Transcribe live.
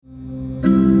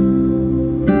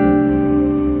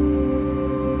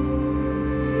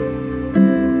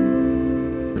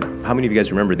how many of you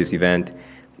guys remember this event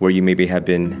where you maybe have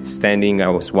been standing, I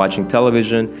was watching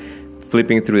television,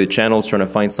 flipping through the channels, trying to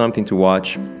find something to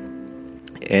watch,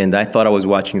 and I thought I was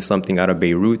watching something out of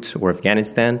Beirut or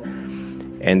Afghanistan,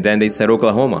 and then they said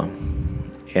Oklahoma,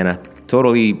 and it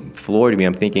totally floored me.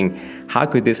 I'm thinking, how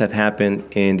could this have happened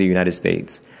in the United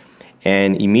States?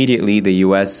 And immediately the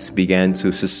U.S. began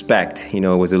to suspect,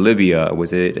 was it Libya,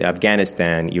 was it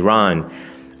Afghanistan, Iran,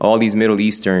 all these Middle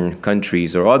Eastern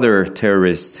countries or other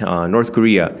terrorists, North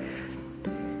Korea.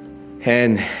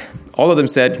 And all of them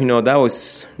said, that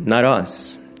was not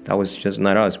us. That was just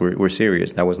not us. We're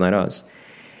serious. That was not us.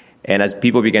 And as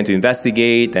people began to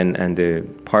investigate and the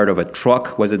part of a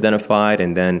truck was identified,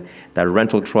 and then that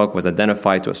rental truck was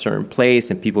identified to a certain place,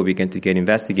 and people began to get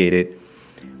investigated,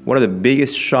 one of the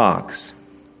biggest shocks,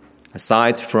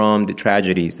 aside from the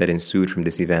tragedies that ensued from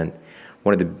this event,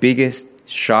 one of the biggest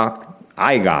shock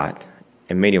I got,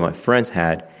 and many of my friends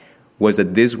had, was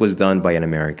that this was done by an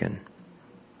American.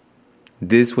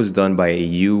 This was done by a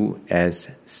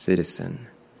U.S. citizen.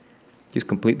 It just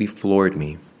completely floored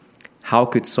me. How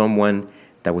could someone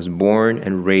that was born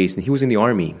and raised, and he was in the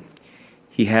army,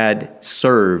 he had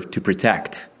served to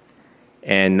protect,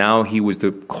 and now he was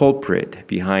the culprit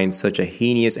behind such a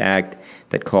heinous act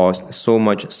that caused so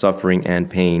much suffering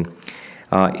and pain,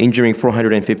 injuring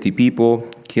 450 people,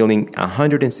 killing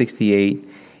 168,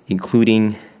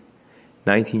 including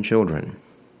 19 children,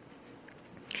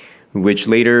 which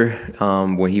later,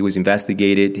 when he was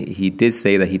investigated, he did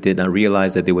say that he did not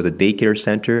realize that there was a daycare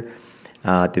center,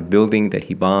 the building that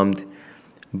he bombed.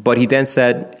 But he then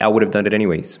said, I would have done it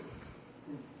anyways.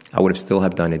 I would have still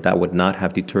have done it. That would not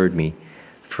have deterred me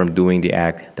from doing the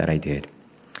act that I did.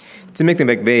 Timothy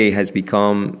McVeigh has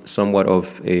become somewhat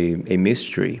of a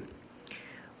mystery.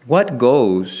 What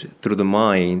goes through the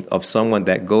mind of someone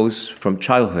that goes from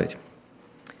childhood,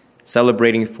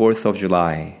 celebrating 4th of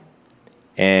July,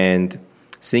 and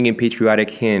singing patriotic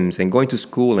hymns, and going to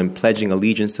school and pledging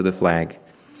allegiance to the flag?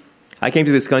 I came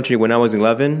to this country when I was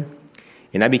 11,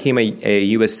 and I became a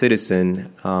U.S.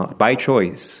 citizen by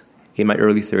choice in my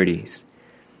early 30s.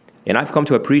 And I've come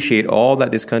to appreciate all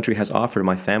that this country has offered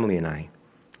my family and I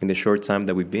in the short time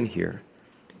that we've been here.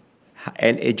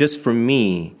 And it just, for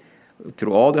me,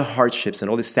 through all the hardships and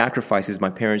all the sacrifices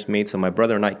my parents made so my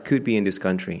brother and I could be in this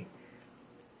country,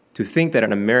 to think that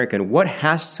an American, what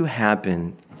has to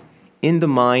happen in the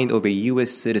mind of a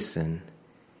U.S. citizen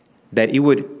that it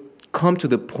would come to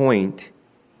the point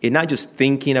in not just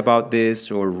thinking about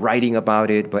this or writing about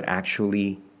it, but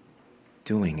actually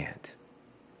doing it?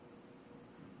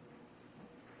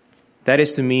 That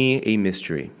is, to me, a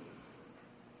mystery.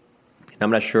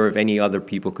 I'm not sure if any other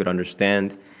people could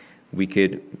understand. We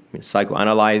could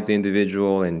psychoanalyze the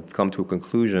individual and come to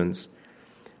conclusions.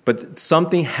 But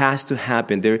something has to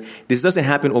happen. This doesn't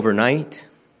happen overnight.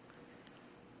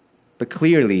 But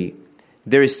clearly,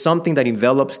 there is something that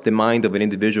envelops the mind of an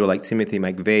individual like Timothy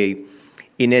McVeigh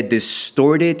in a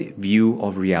distorted view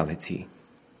of reality,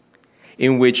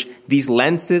 in which these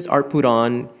lenses are put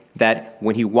on that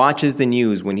when he watches the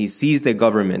news, when he sees the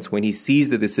governments, when he sees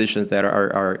the decisions that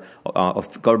our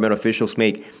government officials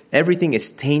make, everything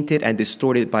is tainted and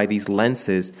distorted by these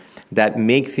lenses that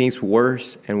make things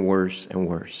worse and worse and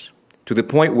worse, to the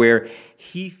point where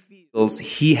he feels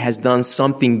he has done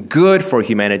something good for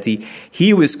humanity.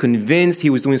 He was convinced he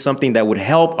was doing something that would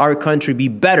help our country be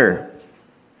better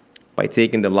by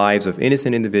taking the lives of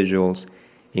innocent individuals,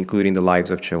 including the lives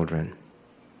of children.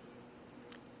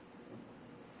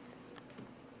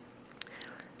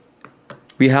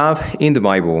 We have in the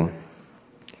Bible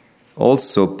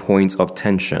also points of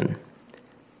tension.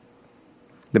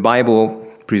 The Bible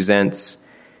presents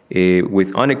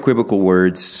with unequivocal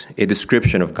words a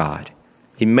description of God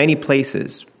in many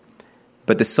places.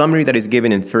 But the summary that is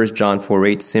given in 1 John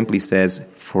 4:8 simply says,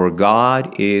 "For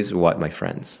God is" what, my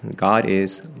friends? God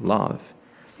is love.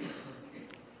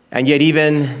 And yet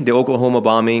even the Oklahoma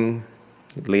bombing,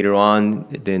 later on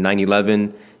the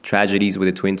 9/11 tragedies with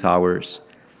the Twin Towers,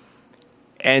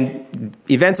 and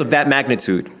events of that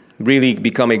magnitude really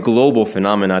become a global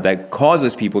phenomena that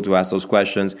causes people to ask those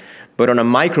questions. But on a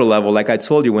micro level, like I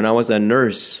told you, when I was a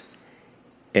nurse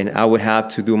and I would have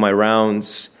to do my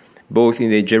rounds both in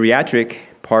the geriatric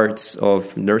parts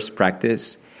of nurse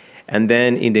practice and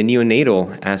then in the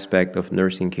neonatal aspect of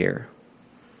nursing care.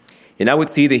 And I would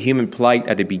see the human plight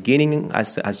at the beginning,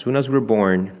 as soon as we're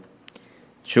born,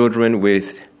 children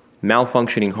with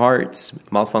malfunctioning hearts,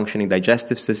 malfunctioning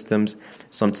digestive systems,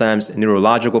 sometimes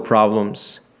neurological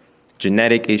problems,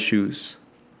 genetic issues.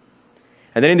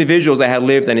 And then individuals that have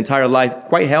lived an entire life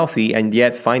quite healthy and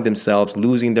yet find themselves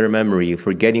losing their memory,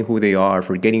 forgetting who they are,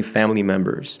 forgetting family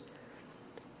members.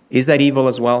 Is that evil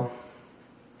as well?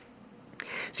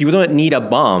 See, we don't need a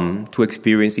bomb to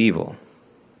experience evil.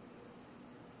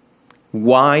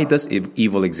 Why does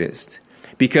evil exist?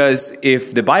 Because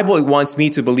if the Bible wants me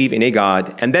to believe in a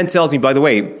God and then tells me, by the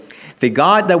way, the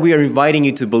God that we are inviting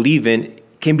you to believe in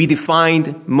can be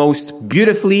defined most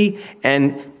beautifully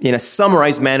and in a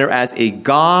summarized manner as a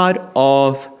God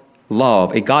of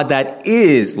love, a God that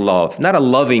is love, not a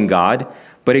loving God,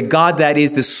 but a God that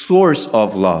is the source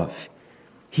of love.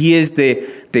 He is the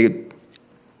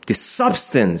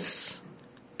substance,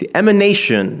 the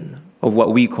emanation of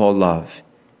what we call love.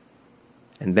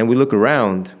 And then we look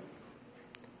around.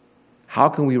 How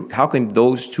can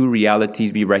those two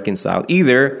realities be reconciled?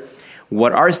 Either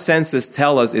what our senses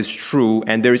tell us is true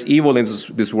and there's evil in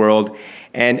this world,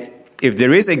 and if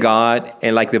there is a God,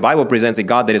 and like the Bible presents a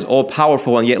God that is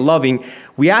all-powerful and yet loving,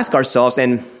 we ask ourselves,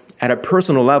 and at a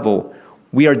personal level,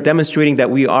 we are demonstrating that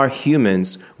we are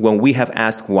humans when we have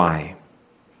asked why.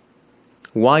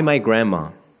 Why my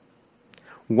grandma?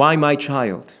 Why my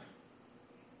child?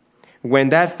 When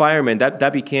that fireman,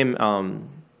 that became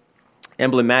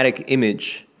emblematic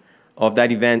image of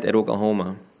that event at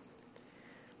Oklahoma.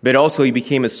 But also he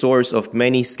became a source of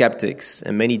many skeptics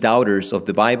and many doubters of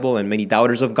the Bible and many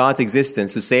doubters of God's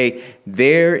existence to say,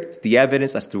 there's the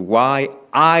evidence as to why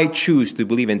I choose to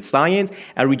believe in science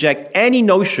and reject any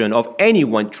notion of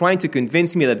anyone trying to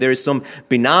convince me that there is some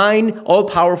benign,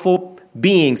 all-powerful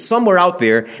being somewhere out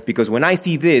there, because when I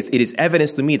see this, it is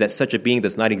evidence to me that such a being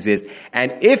does not exist.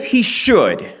 And if he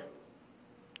should,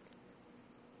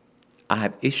 I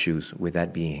have issues with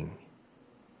that being.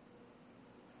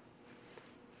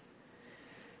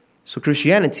 So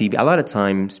Christianity, a lot of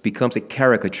times, becomes a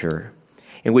caricature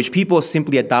in which people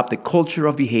simply adopt a culture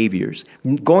of behaviors.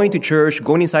 Going to church,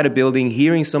 going inside a building,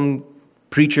 hearing some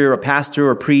preacher or pastor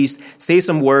or priest say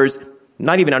some words,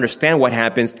 not even understand what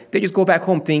happens. They just go back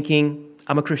home thinking,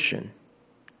 I'm a Christian.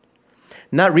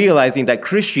 Not realizing that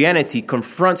Christianity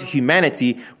confronts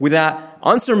humanity with that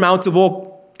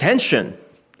unsurmountable tension.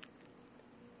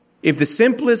 If the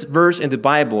simplest verse in the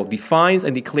Bible defines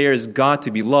and declares God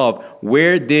to be love,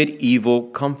 where did evil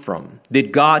come from?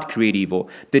 Did God create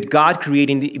evil? Did God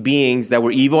create beings that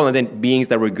were evil and then beings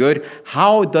that were good?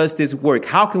 How does this work?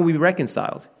 How can we be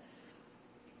reconciled?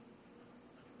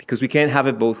 Because we can't have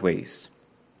it both ways.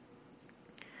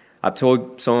 I've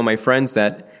told some of my friends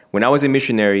that when I was a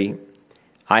missionary,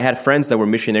 I had friends that were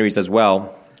missionaries as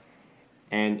well,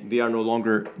 and they are no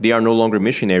longer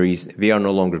missionaries, they are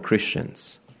no longer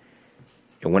Christians.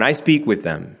 And when I speak with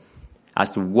them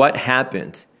as to what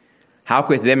happened, how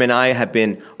could them and I have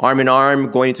been arm in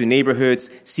arm going into neighborhoods,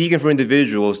 seeking for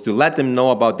individuals to let them know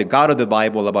about the God of the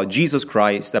Bible, about Jesus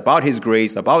Christ, about his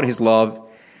grace, about his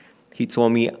love, he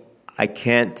told me, I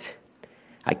can't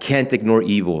ignore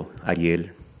evil, Ariel.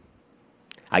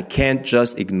 I can't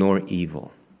just ignore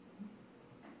evil.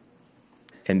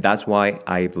 And that's why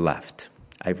I've left.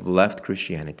 I've left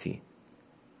Christianity.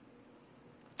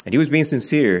 And he was being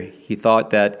sincere. He thought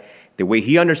that the way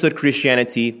he understood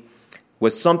Christianity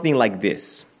was something like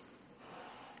this.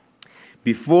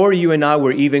 Before you and I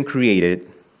were even created,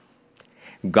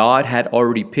 God had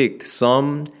already picked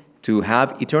some to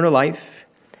have eternal life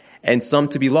and some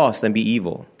to be lost and be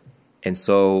evil. And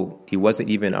so it wasn't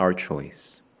even our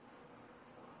choice.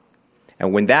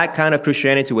 And when that kind of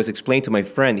Christianity was explained to my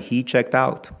friend, he checked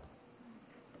out.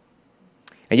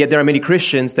 And yet there are many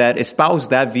Christians that espouse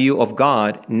that view of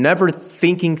God, never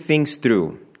thinking things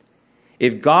through.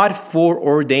 If God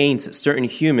foreordains certain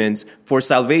humans for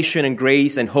salvation and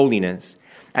grace and holiness,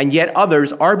 and yet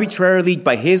others arbitrarily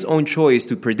by his own choice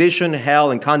to perdition,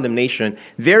 hell, and condemnation,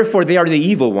 therefore they are the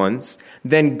evil ones,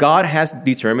 then God has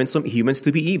determined some humans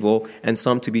to be evil and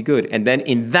some to be good. And then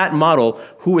in that model,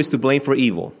 who is to blame for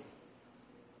evil?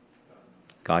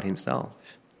 God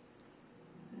himself.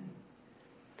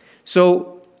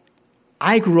 So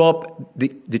I grew up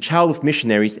the child of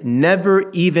missionaries,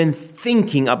 never even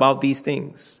thinking about these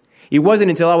things. It wasn't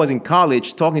until I was in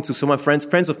college talking to some of my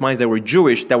friends of mine that were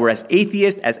Jewish, that were as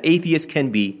atheists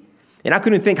can be. And I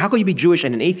couldn't think, how could you be Jewish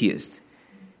and an atheist?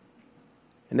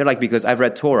 And they're like, because I've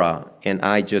read Torah and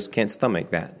I just can't stomach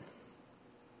that.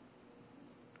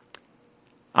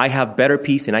 I have better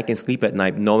peace and I can sleep at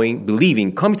night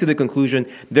believing, coming to the conclusion,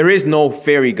 there is no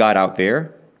fairy God out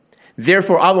there.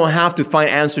 Therefore, I don't have to find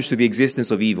answers to the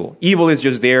existence of evil. Evil is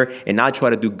just there, and I try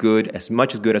to do good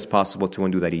as possible to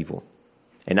undo that evil.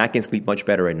 And I can sleep much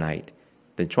better at night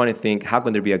than trying to think, how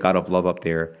can there be a God of love up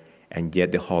there and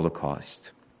yet the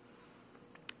Holocaust?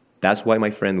 That's why my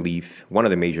friend Leif, one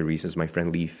of the major reasons my friend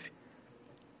Leif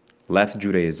left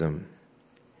Judaism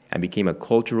and became a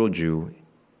cultural Jew,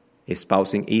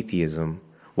 espousing atheism,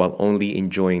 while only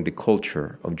enjoying the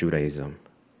culture of Judaism.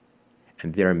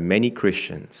 And there are many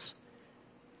Christians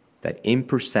that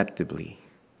imperceptibly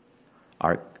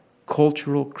are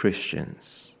cultural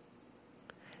Christians,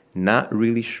 not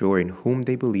really sure in whom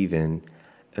they believe in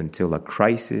until a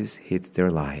crisis hits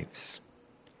their lives.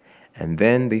 And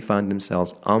then they find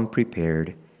themselves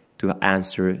unprepared to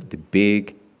answer the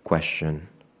big question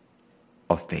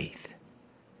of faith.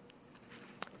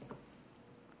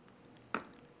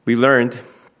 We learned,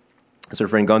 as our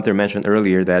friend Gunther mentioned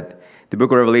earlier, that the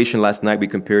book of Revelation last night, we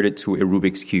compared it to a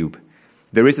Rubik's Cube.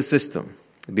 There is a system.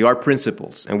 There are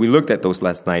principles, and we looked at those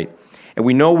last night. And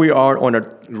we know we are on a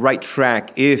right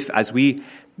track if, as we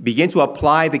begin to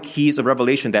apply the keys of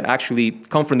Revelation that actually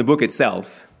come from the book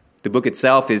itself. The book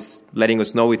itself is letting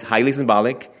us know it's highly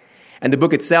symbolic. And the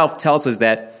book itself tells us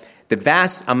that the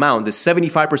vast amount, the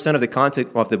 75% of the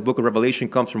content of the book of Revelation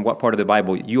comes from what part of the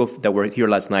Bible? You that were here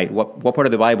last night, what part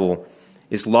of the Bible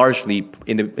is largely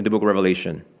in the book of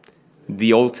Revelation?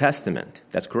 The Old Testament.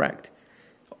 That's correct.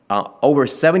 Over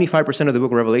 75% of the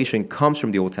book of Revelation comes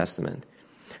from the Old Testament.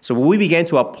 So when we begin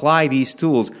to apply these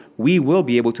tools, we will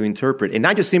be able to interpret, and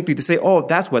not just simply to say, oh,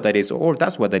 that's what that is, or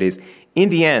that's what that is. In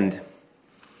the end,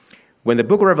 when the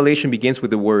book of Revelation begins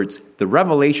with the words, the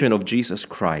revelation of Jesus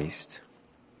Christ,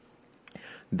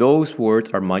 those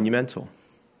words are monumental.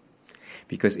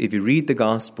 Because if you read the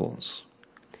Gospels,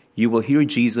 you will hear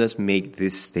Jesus make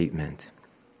this statement.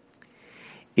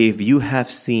 If you have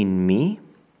seen me,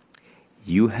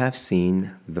 you have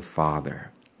seen the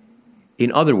Father.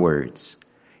 In other words,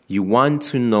 you want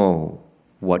to know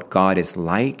what God is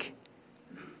like?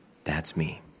 That's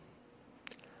me.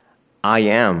 I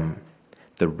am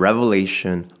the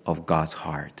revelation of God's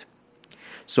heart.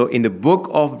 So in the book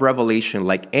of Revelation,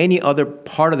 like any other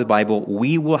part of the Bible,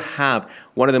 we will have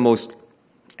one of the most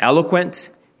eloquent,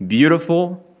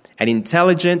 beautiful, and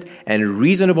intelligent and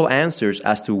reasonable answers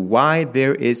as to why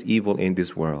there is evil in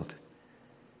this world.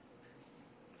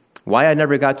 Why I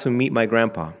never got to meet my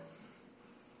grandpa.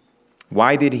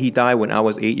 Why did he die when I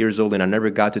was 8 years old and I never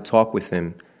got to talk with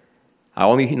him? I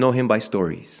only know him by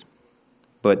stories.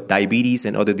 But diabetes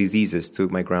and other diseases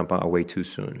took my grandpa away too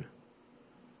soon.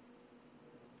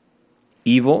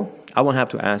 Evil, I won't have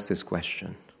to ask this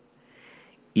question.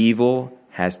 Evil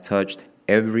has touched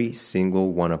every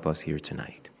single one of us here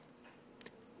tonight.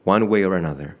 One way or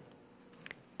another,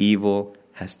 evil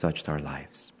has touched our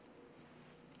lives.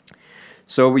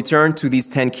 So we turn to these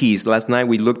 10 keys. Last night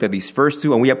we looked at these first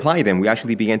two and we applied them. We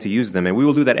actually began to use them, and we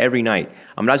will do that every night.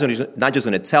 I'm not just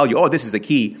going to tell you, oh, this is the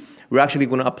key. We're actually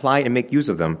going to apply and make use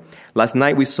of them. Last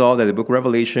night we saw that the book of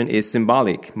Revelation is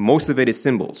symbolic. Most of it is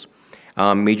symbols.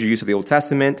 Major use of the Old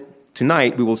Testament.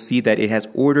 Tonight we will see that it has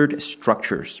ordered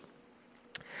structures.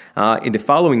 In the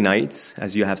following nights,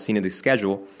 as you have seen in the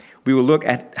schedule, we will look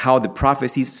at how the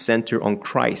prophecies center on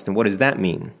Christ. And what does that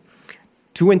mean?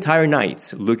 2 entire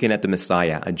nights looking at the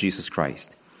Messiah, at Jesus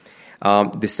Christ.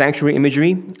 The sanctuary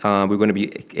imagery, we're going to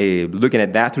be looking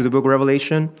at that through the book of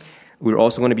Revelation. We're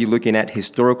also going to be looking at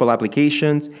historical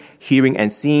applications, hearing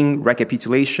and seeing,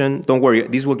 recapitulation. Don't worry,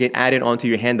 these will get added onto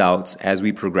your handouts as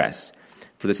we progress.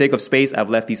 For the sake of space, I've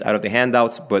left these out of the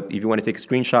handouts, but if you want to take a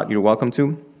screenshot, you're welcome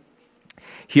to.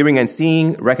 Hearing and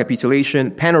seeing, recapitulation,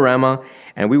 panorama,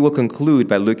 and we will conclude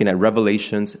by looking at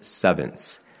Revelation's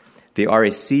sevens. They are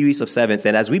a series of sevens,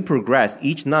 and as we progress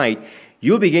each night,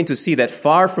 you'll begin to see that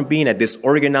far from being a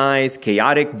disorganized,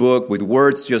 chaotic book with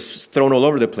words just thrown all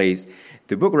over the place,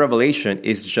 the book of Revelation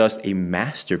is just a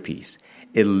masterpiece,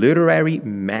 a literary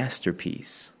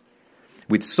masterpiece,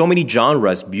 with so many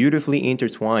genres beautifully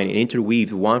intertwined and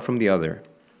interweaved one from the other.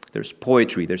 There's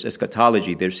poetry, there's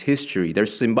eschatology, there's history,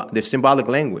 there's symbolic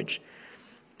language.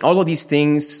 All of these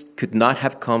things could not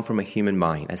have come from a human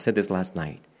mind. I said this last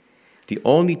night. The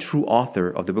only true author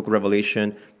of the book of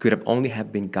Revelation could have only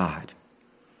have been God,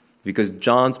 because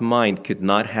John's mind could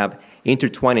not have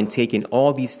intertwined and taken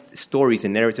all these stories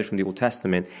and narratives from the Old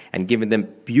Testament and given them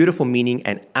beautiful meaning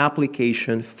and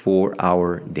application for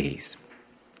our days.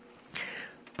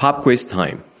 Pop quiz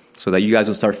time, so that you guys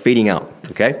will start fading out,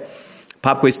 okay?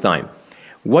 Pop quiz time.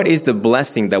 What is the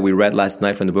blessing that we read last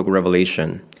night from the book of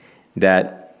Revelation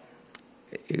that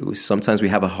sometimes we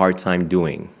have a hard time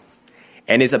doing?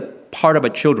 And it's a part of a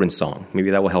children's song.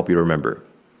 Maybe that will help you remember.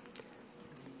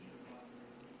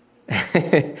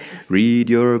 Read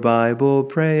your Bible,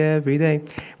 pray every day.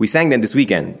 We sang them this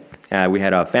weekend. We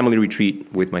had a family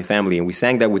retreat with my family, and we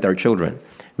sang that with our children.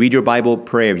 Read your Bible,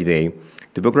 pray every day.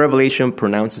 The book of Revelation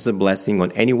pronounces a blessing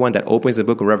on anyone that opens the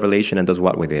book of Revelation and does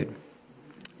what with it?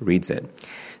 Reads it.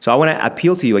 So I want to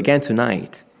appeal to you again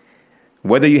tonight.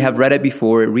 Whether you have read it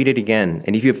before, read it again.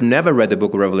 And if you've never read the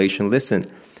book of Revelation, listen.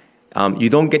 You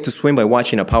don't get to swim by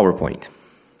watching a PowerPoint,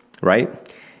 right?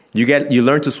 You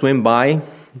learn to swim by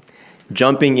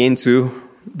jumping into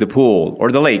the pool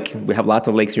or the lake. We have lots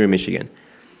of lakes here in Michigan.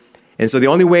 And so the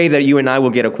only way that you and I will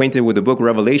get acquainted with the book of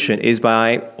Revelation is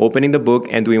by opening the book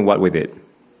and doing what with it?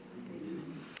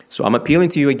 So I'm appealing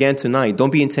to you again tonight.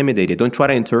 Don't be intimidated. Don't try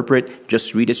to interpret.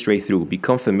 Just read it straight through.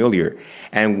 Become familiar.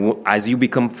 And as you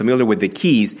become familiar with the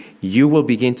keys, you will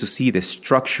begin to see the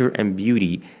structure and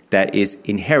beauty that is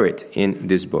inherent in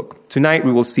this book. Tonight,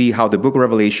 we will see how the book of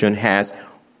Revelation has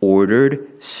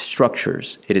ordered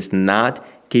structures. It is not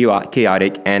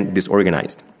chaotic and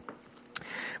disorganized.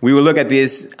 We will look at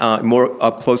this more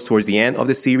up close towards the end of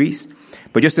the series.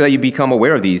 But just so that you become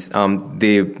aware of these,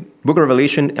 the book of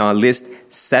Revelation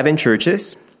lists 7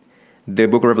 churches. The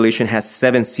book of Revelation has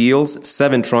 7 seals,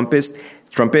 7 trumpets,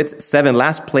 7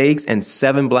 last plagues, and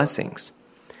 7 blessings.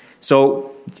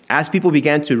 So as people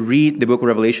began to read the book of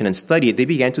Revelation and study it, they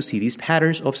began to see these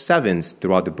patterns of 7s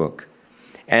throughout the book.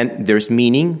 And there's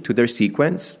meaning to their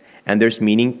sequence, and there's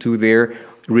meaning to their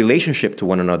relationship to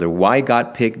one another, why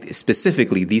God picked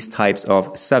specifically these types of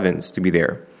 7s to be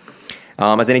there.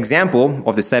 As an example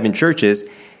of the 7 churches,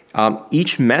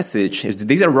 each message,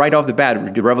 these are right off the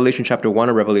bat, Revelation chapter 1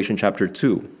 and Revelation chapter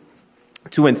 2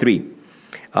 and 3.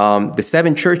 The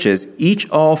 7 churches, each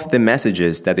of the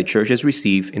messages that the churches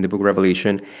receive in the book of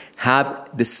Revelation have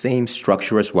the same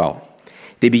structure as well.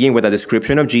 They begin with a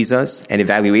description of Jesus, an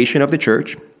evaluation of the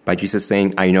church by Jesus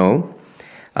saying, I know.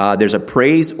 There's a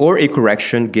praise or a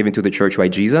correction given to the church by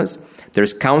Jesus.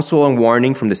 There's counsel and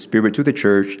warning from the Spirit to the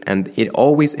church, and it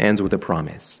always ends with a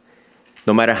promise.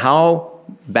 No matter how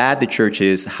bad the church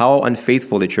is, how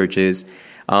unfaithful the church is,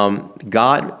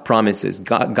 God promises,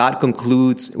 God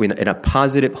concludes in a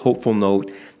positive, hopeful note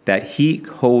that He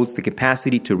holds the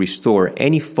capacity to restore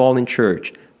any fallen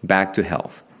church back to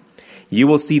health. You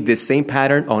will see this same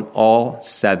pattern on all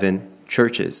 7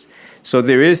 churches. So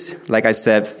there is, like I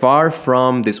said, far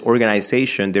from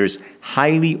disorganization, there's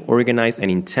highly organized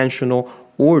and intentional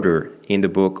order in the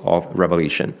book of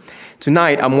Revelation.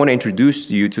 Tonight, I want to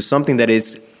introduce you to something that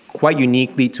is quite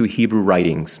uniquely to Hebrew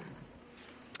writings.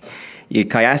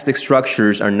 Chiastic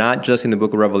structures are not just in the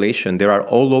book of Revelation, they are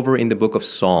all over in the book of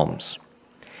Psalms.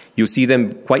 You'll see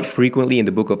them quite frequently in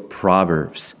the book of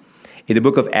Proverbs, in the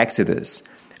book of Exodus.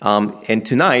 And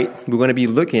tonight, we're going to be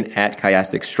looking at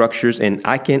chiastic structures, and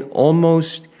I can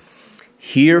almost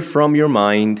hear from your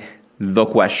mind the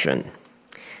question,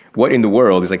 what in the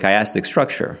world is a chiastic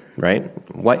structure, right?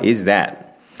 What is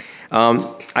that?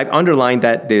 I've underlined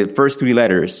that the first 3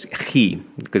 letters, chi,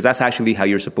 because that's actually how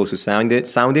you're supposed to sound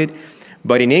it.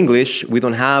 But in English, we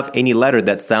don't have any letter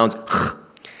that sounds ch.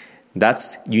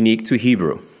 That's unique to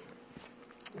Hebrew.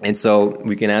 And so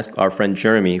we can ask our friend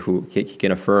Jeremy, who he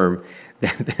can affirm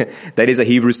that is a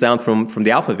Hebrew sound from the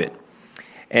alphabet.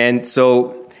 And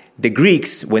so the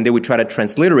Greeks, when they would try to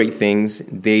transliterate things,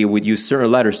 they would use certain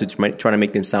letters to try to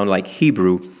make them sound like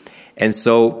Hebrew. And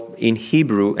so in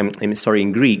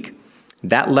Greek,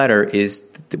 that letter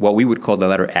is what we would call the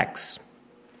letter X.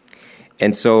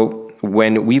 And so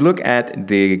when we look at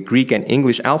the Greek and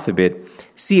English alphabet,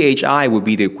 CHI would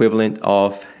be the equivalent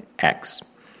of X.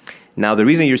 Now, the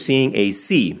reason you're seeing a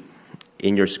C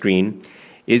in your screen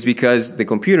is because the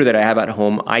computer that I have at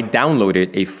home, I downloaded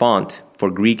a font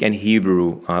for Greek and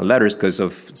Hebrew letters because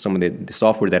of some of the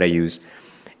software that I use.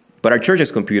 But our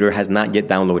church's computer has not yet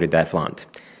downloaded that font.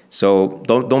 So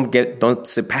don't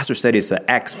say, Pastor said it's an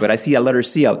X, but I see a letter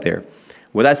C out there.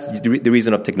 Well, that's the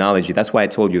reason of technology. That's why I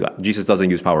told you that Jesus doesn't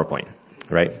use PowerPoint,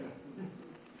 right?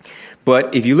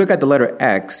 But if you look at the letter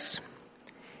X,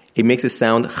 it makes it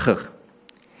sound ch.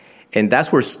 And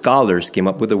that's where scholars came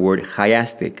up with the word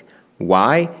chiastic.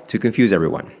 Why? To confuse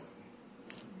everyone.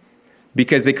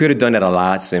 Because they could have done it a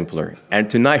lot simpler. And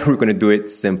tonight we're going to do it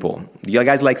simple. You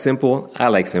guys like simple? I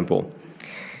like simple.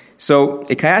 So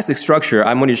a chiastic structure,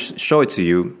 I'm going to show it to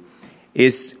you,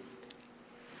 is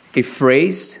a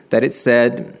phrase that is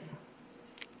said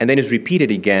and then is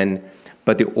repeated again,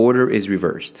 but the order is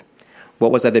reversed.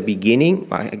 What was at the beginning,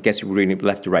 I guess you're reading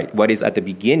left to right. What is at the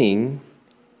beginning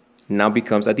now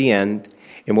becomes at the end,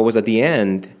 and what was at the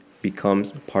end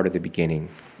becomes part of the beginning.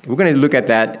 We're going to look at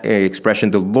that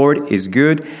expression, the Lord is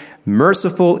good,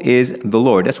 merciful is the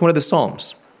Lord. That's one of the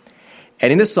Psalms.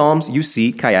 And in the Psalms, you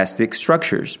see chiastic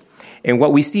structures. And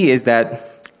what we see is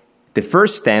that the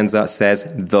first stanza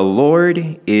says, the Lord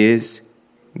is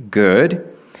good.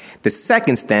 The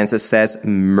second stanza says,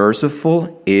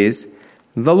 merciful is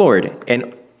the Lord.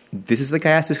 And this is the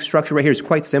chiastic structure right here. It's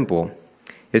quite simple.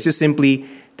 It's just simply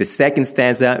the second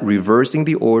stanza reversing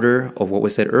the order of what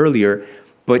was said earlier,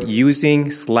 but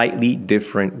using slightly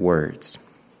different words.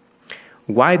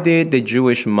 why did the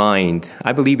Jewish mind,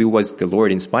 I believe it was the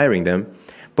Lord inspiring them,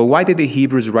 but why did the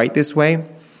Hebrews write this way?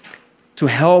 To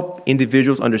help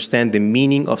individuals understand the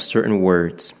meaning of certain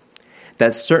words,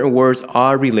 that certain words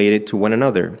are related to one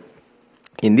another.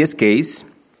 In this case,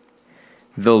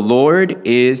 the Lord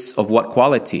is of what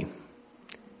quality?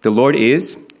 The Lord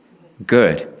is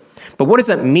good. But what does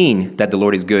that mean that the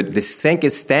Lord is good? The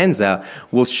second stanza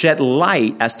will shed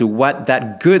light as to what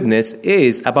that goodness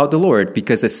is about the Lord,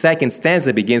 because the second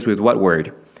stanza begins with what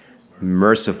word?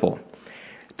 Merciful.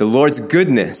 The Lord's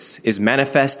goodness is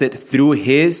manifested through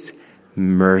his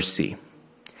mercy.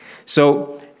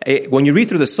 So when you read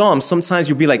through the Psalms, sometimes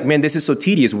you'll be like, man, this is so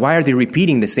tedious. Why are they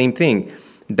repeating the same thing?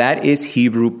 That is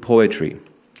Hebrew poetry.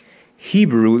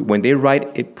 Hebrew, when they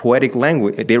write a poetic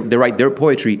language, they write their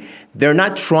poetry, they're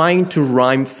not trying to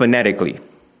rhyme phonetically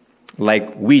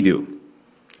like we do.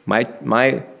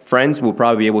 My friends will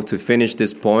probably be able to finish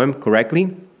this poem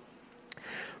correctly.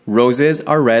 Roses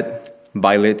are red,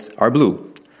 violets are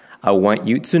blue. I want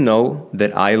you to know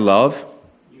that I love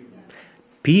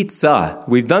pizza.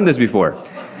 We've done this before.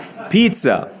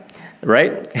 Pizza,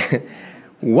 right?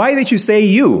 Why did you say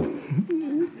you?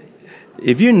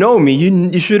 If you know me,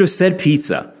 you should have said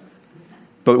pizza.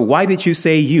 But why did you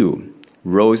say you?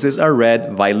 Roses are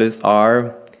red, violets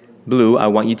are blue. I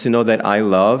want you to know that I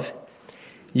love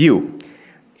you.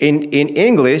 In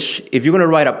English, if you're going to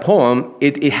write a poem,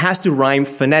 it has to rhyme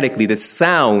phonetically. The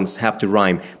sounds have to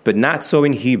rhyme, but not so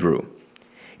in Hebrew.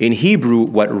 In Hebrew,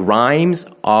 what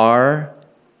rhymes are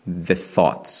the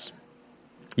thoughts.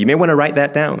 You may want to write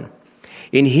that down.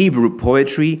 In Hebrew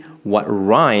poetry, what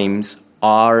rhymes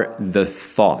are the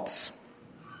thoughts.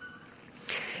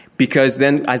 Because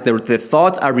then as the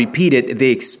thoughts are repeated, they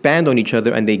expand on each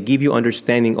other and they give you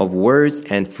understanding of words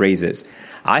and phrases.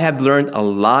 I have learned a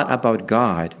lot about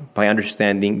God by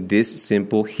understanding this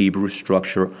simple Hebrew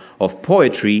structure of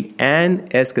poetry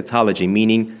and eschatology,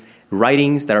 meaning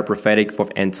writings that are prophetic for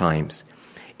end times.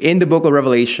 In the book of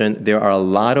Revelation, there are a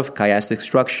lot of chiastic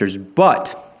structures,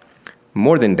 but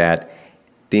more than that,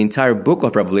 the entire book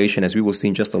of Revelation, as we will see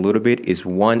in just a little bit, is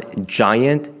one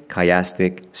giant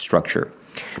chiastic structure.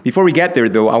 Before we get there,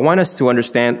 though, I want us to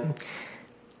understand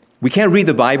we can't read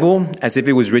the Bible as if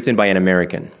it was written by an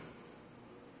American.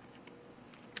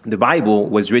 The Bible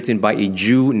was written by a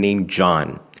Jew named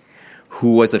John,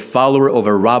 who was a follower of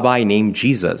a rabbi named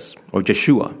Jesus or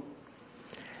Joshua.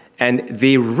 And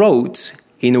they wrote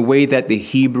in a way that the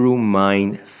Hebrew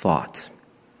mind thought.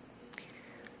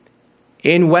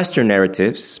 In Western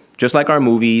narratives, just like our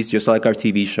movies, just like our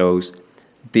TV shows,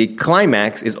 the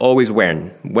climax is always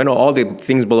when all the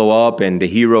things blow up and the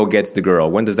hero gets the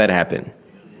girl. When does that happen?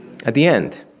 At the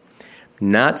end.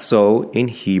 Not so in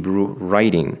Hebrew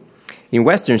writing. In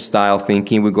Western style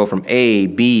thinking, we go from A,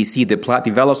 B, C, the plot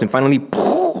develops, and finally,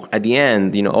 at the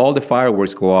end, all the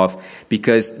fireworks go off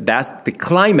because that's the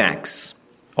climax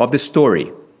of the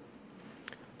story.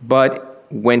 But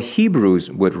when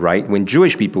Hebrews would write, when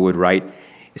Jewish people would write,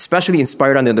 especially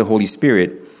inspired under the Holy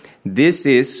Spirit, this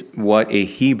is what a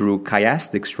Hebrew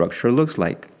chiastic structure looks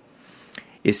like.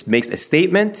 It makes a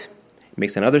statement, it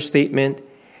makes another statement,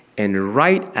 and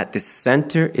right at the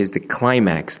center is the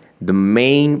climax, the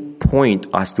main point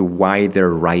as to why they're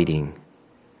writing.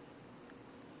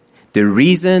 The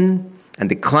reason and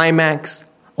the climax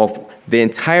of the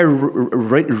entire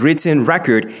written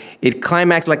record, it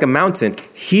climaxed like a mountain.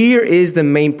 Here is the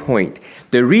main point.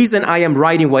 The reason I am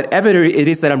writing whatever it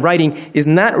is that I'm writing is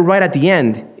not right at the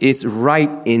end, it's right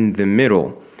in the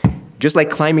middle. Just like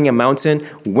climbing a mountain,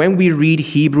 when we read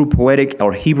Hebrew poetic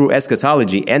or Hebrew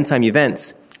eschatology, end-time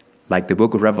events, like the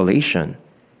book of Revelation,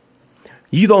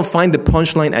 you don't find the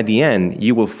punchline at the end.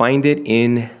 You will find it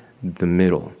in the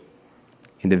middle,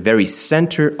 in the very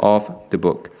center of the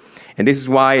book. And this is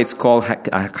why it's called a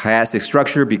chiastic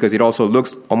structure, because it also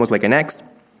looks almost like an X.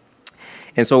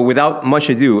 And so without much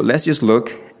ado, let's just look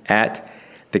at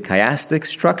the chiastic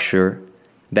structure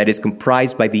that is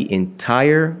comprised by the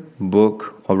entire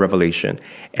book of Revelation.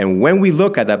 And when we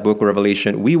look at that book of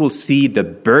Revelation, we will see the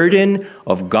burden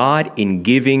of God in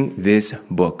giving this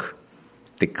book.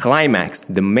 The climax,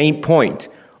 the main point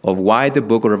of why the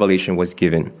book of Revelation was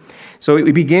given. So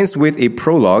it begins with a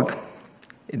prologue,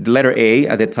 the letter A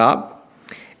at the top.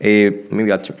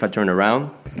 Maybe if I turn around.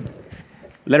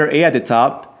 Letter A at the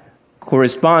top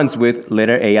corresponds with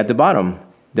letter A at the bottom.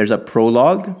 There's a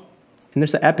prologue and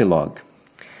there's an epilogue.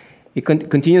 It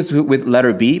continues with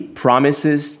letter B,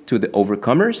 promises to the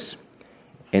overcomers.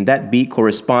 And that B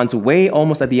corresponds way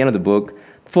almost at the end of the book,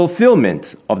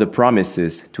 fulfillment of the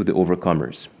promises to the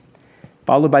overcomers.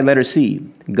 Followed by letter C,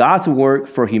 God's work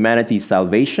for humanity's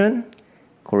salvation,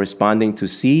 corresponding to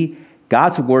C,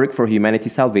 God's work for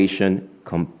humanity's salvation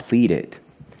completed.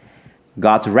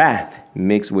 God's wrath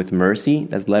mixed with mercy,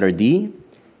 that's letter D,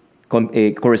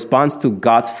 corresponds to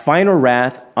God's final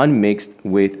wrath unmixed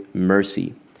with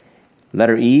mercy.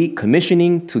 Letter E,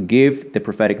 commissioning to give the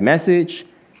prophetic message,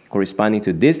 corresponding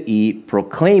to this E,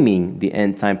 proclaiming the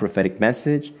end-time prophetic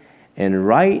message. And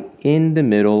right in the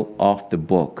middle of the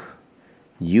book,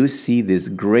 you see this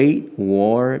great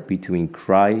war between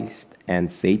Christ and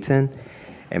Satan.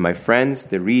 And my friends,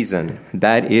 the reason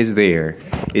that is there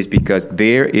is because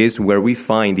there is where we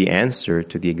find the answer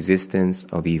to the existence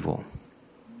of evil.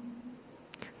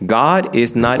 God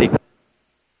is not ignoring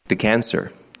the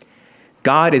cancer.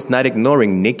 God is not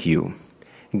ignoring NICU.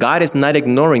 God is not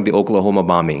ignoring the Oklahoma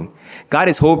bombing. God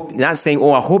is not saying,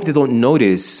 oh, I hope they don't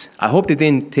notice. I hope they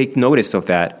didn't take notice of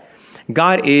that.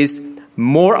 God is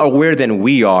more aware than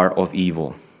we are of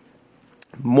evil.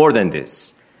 More than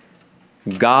this,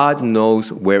 God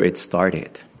knows where it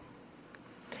started.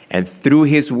 And through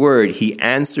his word, he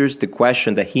answers the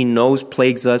question that he knows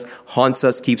plagues us, haunts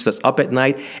us, keeps us up at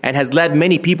night, and has led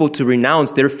many people to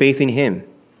renounce their faith in him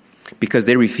because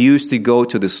they refuse to go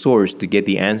to the source to get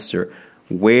the answer.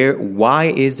 Why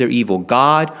is there evil?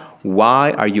 God,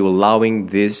 why are you allowing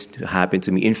this to happen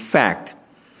to me? In fact,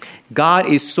 God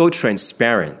is so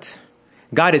transparent.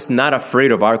 God is not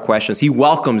afraid of our questions. He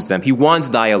welcomes them. He wants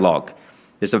dialogue.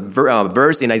 There's a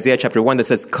verse in Isaiah chapter 1 that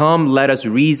says, "Come, let us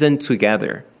reason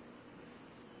together."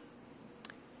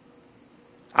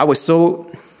 I was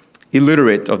so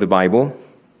illiterate of the Bible.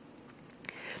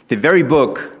 The very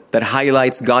book that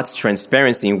highlights God's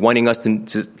transparency in wanting us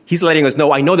he's letting us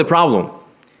know, I know the problem.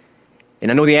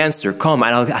 And I know the answer. Come,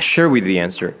 and I'll share with you the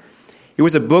answer. It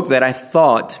was a book that I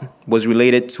thought was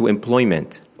related to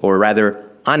employment, or rather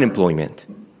unemployment.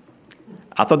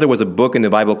 I thought there was a book in the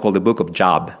Bible called the Book of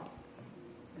Job.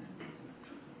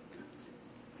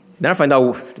 Then I find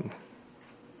out,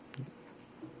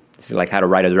 it's like how to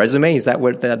write a resume. Is that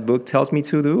what that book tells me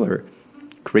to do? Or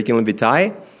curriculum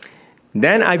vitae?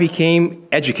 Then I became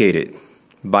educated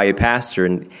by a pastor.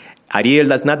 And Ariel,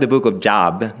 that's not the book of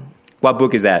Job. What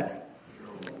book is that?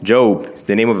 Job. It's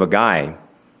the name of a guy.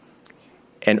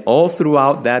 And all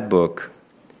throughout that book,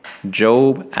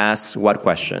 Job asks what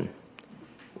question?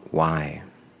 Why?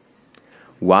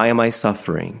 Why am I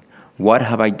suffering? What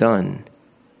have I done?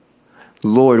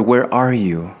 Lord, where are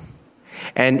you?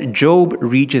 And Job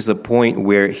reaches a point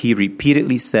where he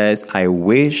repeatedly says, I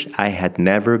wish I had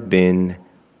never been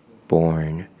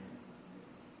born.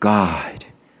 God,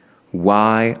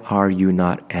 why are you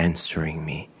not answering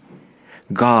me?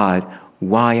 God,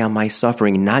 why am I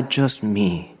suffering? Not just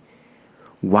me.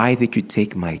 Why did you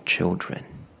take my children?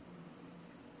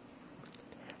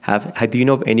 Do you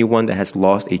know of anyone that has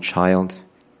lost a child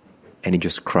and it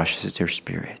just crushes their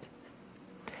spirit?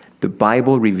 The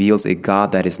Bible reveals a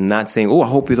God that is not saying, oh, I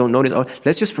hope you don't notice. Oh,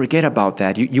 let's just forget about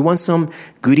that. You want some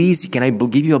goodies? Can I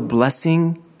give you a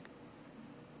blessing?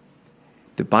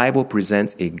 The Bible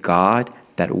presents a God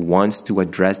that wants to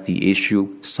address the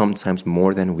issue sometimes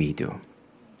more than we do.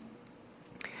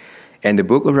 And the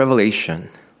book of Revelation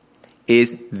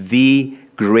is the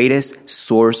greatest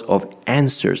source of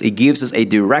answers. It gives us a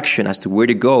direction as to where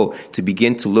to go to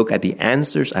begin to look at the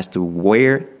answers as to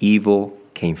where evil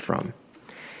came from.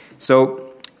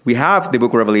 So we have the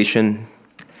book of Revelation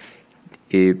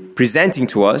presenting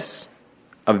to us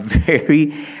a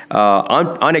very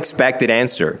unexpected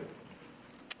answer.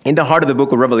 In the heart of the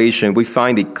book of Revelation, we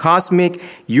find a cosmic,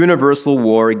 universal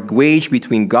war waged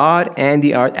between God and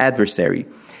the adversary.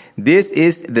 This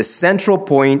is the central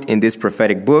point in this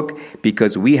prophetic book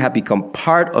because we have become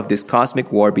part of this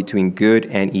cosmic war between good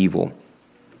and evil.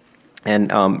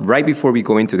 And right before we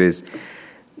go into this,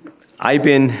 I've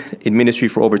been in ministry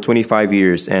for over 25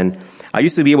 years, and I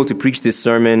used to be able to preach this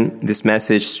sermon, this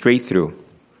message straight through.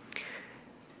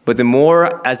 But the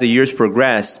more as the years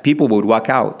progressed, people would walk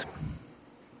out.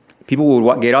 People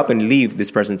would get up and leave this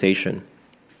presentation.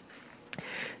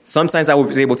 Sometimes I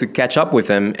was able to catch up with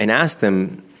them and ask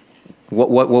them,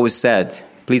 what was said?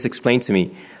 Please explain to me.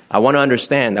 I want to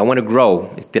understand. I want to grow.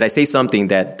 Did I say something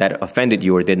that offended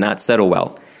you or did not settle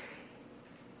well?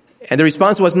 And the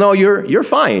response was, no, you're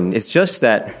fine. It's just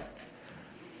that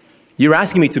you're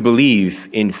asking me to believe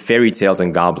in fairy tales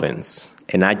and goblins.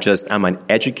 And I'm an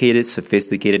educated,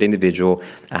 sophisticated individual.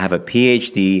 I have a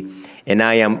PhD, and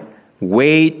I am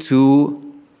way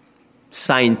too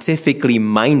scientifically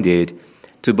minded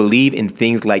to believe in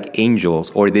things like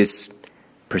angels or this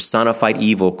personified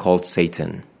evil called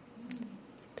Satan.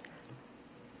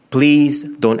 Please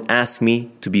don't ask me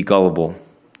to be gullible.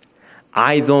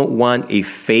 I don't want a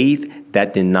faith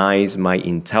that denies my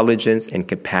intelligence and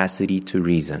capacity to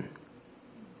reason.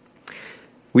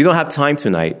 We don't have time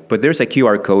tonight, but there's a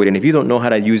QR code, and if you don't know how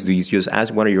to use these, just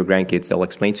ask one of your grandkids. They'll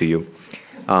explain to you.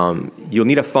 You'll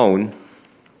need a phone.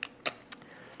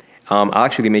 I'll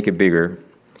actually make it bigger.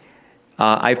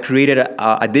 I've created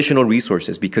additional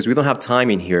resources because we don't have time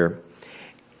in here.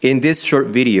 In this short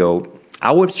video,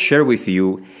 I will share with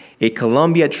you a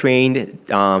Columbia-trained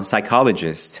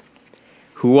psychologist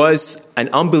who was an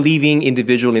unbelieving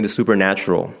individual in the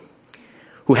supernatural,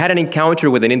 who had an encounter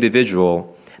with an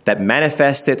individual that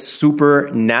manifested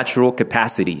supernatural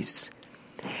capacities.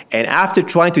 And after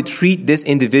trying to treat this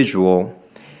individual,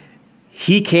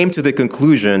 he came to the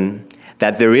conclusion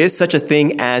that there is such a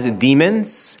thing as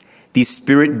demons, these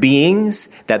spirit beings,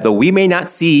 that though we may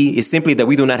not see, is simply that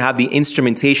we do not have the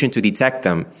instrumentation to detect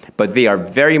them, but they are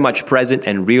very much present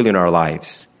and real in our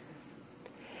lives.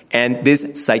 And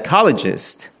this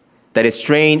psychologist that is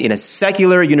trained in a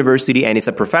secular university and is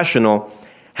a professional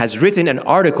has written an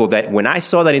article that when I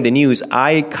saw that in the news,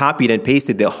 I copied and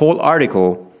pasted the whole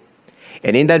article.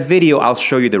 And in that video, I'll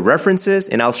show you the references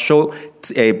and I'll show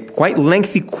quite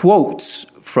lengthy quotes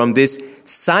from this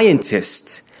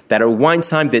scientist that at one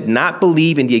time did not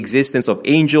believe in the existence of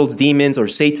angels, demons, or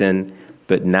Satan,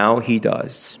 but now he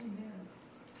does.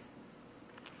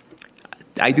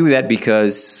 I do that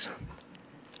because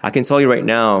I can tell you right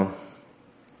now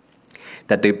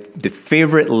that the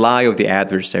favorite lie of the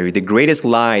adversary, the greatest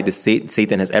lie that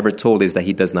Satan has ever told is that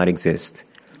he does not exist.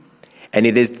 And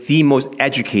it is the most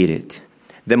educated,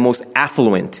 the most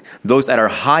affluent, those that are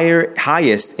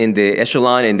highest in the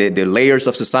echelon and the layers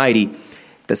of society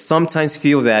that sometimes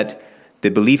feel that the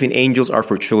belief in angels are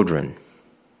for children.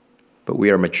 But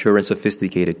we are mature and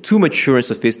sophisticated, too mature and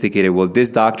sophisticated. Well,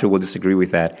 this doctor will disagree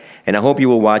with that. And I hope you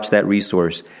will watch that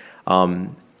resource.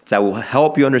 That will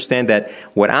help you understand that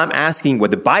what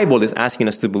the Bible is asking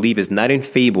us to believe is not in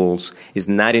fables, is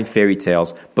not in fairy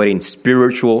tales, but in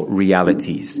spiritual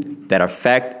realities that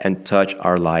affect and touch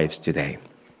our lives today.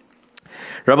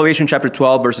 Revelation chapter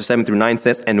 12, verses 7 through 9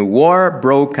 says, "And war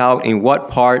broke out in what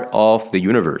part of the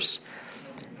universe?"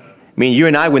 I mean, you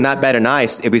and I would not bat an eye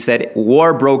if we said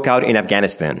war broke out in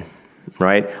Afghanistan.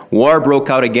 Right? War broke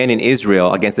out again in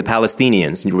Israel against the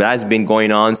Palestinians. That's been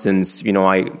going on since,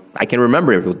 I can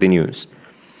remember the news.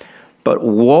 But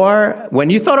war, when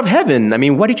you thought of heaven, I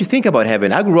mean, what did you think about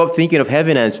heaven? I grew up thinking of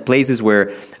heaven as places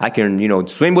where I can,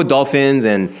 swim with dolphins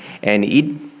and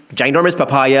eat ginormous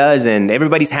papayas and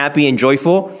everybody's happy and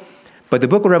joyful. But the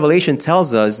book of Revelation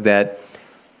tells us that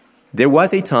there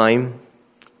was a time,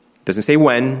 doesn't say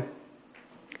when,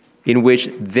 in which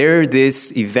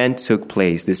this event took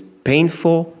place, this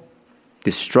painful,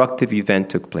 destructive event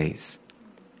took place.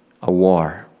 A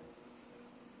war.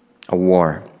 A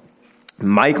war.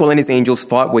 Michael and his angels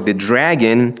fought with the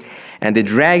dragon, and the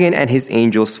dragon and his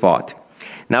angels fought.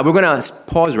 Now we're going to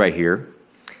pause right here.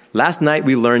 Last night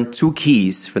we learned 2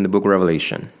 keys from the book of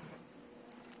Revelation.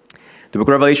 The book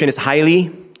of Revelation is highly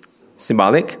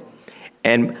symbolic,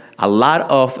 and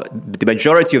the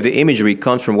majority of the imagery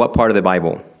comes from what part of the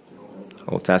Bible?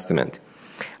 Old Testament.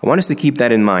 I want us to keep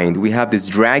that in mind. We have this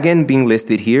dragon being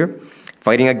listed here,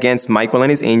 fighting against Michael and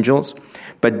his angels.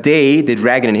 But the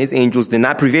dragon and his angels, did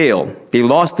not prevail. They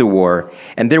lost the war,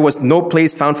 and there was no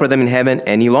place found for them in heaven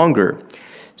any longer.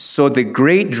 So the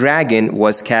great dragon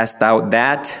was cast out,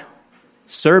 that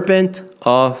serpent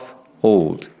of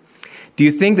old. Do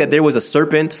you think that there was a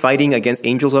serpent fighting against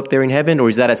angels up there in heaven, or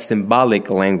is that a symbolic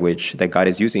language that God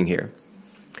is using here?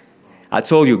 I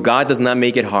told you, God does not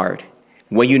make it hard.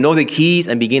 When you know the keys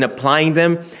and begin applying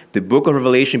them, the book of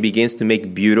Revelation begins to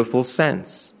make beautiful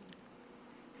sense.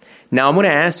 Now, I'm going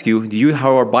to ask you,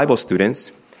 how are Bible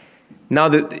students?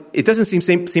 Now, it doesn't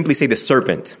simply say the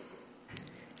serpent.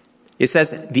 It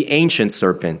says the ancient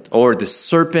serpent, or the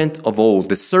serpent of old,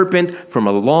 the serpent from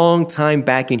a long time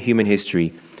back in human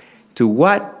history. To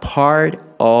what part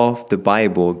of the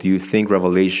Bible do you think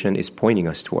Revelation is pointing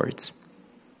us towards?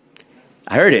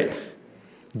 I heard it.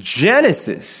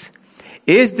 Genesis.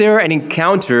 Is there an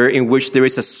encounter in which there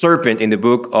is a serpent in the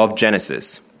book of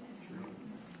Genesis?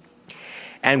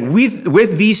 And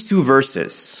with these 2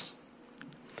 verses,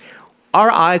 our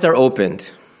eyes are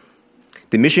opened.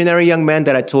 The missionary young man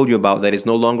that I told you about that is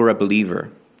no longer a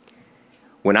believer,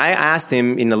 when I asked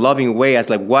him in a loving way, I was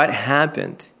like, what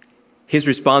happened? His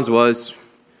response was,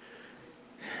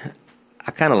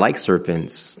 I kind of like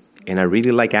serpents and I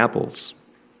really like apples.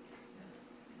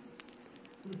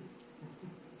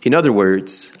 In other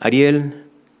words, Ariel,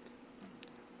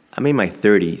 I'm in my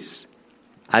 30s.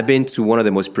 I've been to one of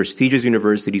the most prestigious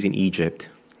universities in Egypt.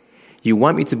 You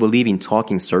want me to believe in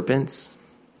talking serpents?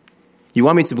 You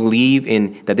want me to believe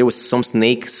in that there was some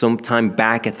snake sometime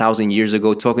back 1,000 years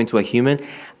ago talking to a human?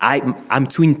 I'm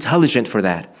too intelligent for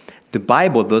that. The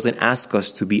Bible doesn't ask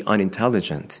us to be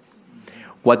unintelligent.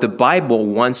 What the Bible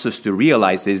wants us to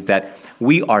realize is that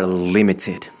we are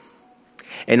limited.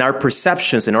 And our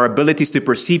perceptions and our abilities to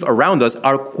perceive around us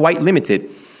are quite limited.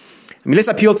 I mean, let's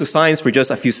appeal to science for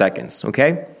just a few seconds,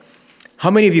 okay? How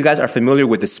many of you guys are familiar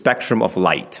with the spectrum of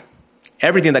light?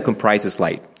 Everything that comprises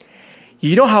light.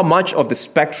 You know how much of the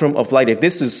spectrum of light, if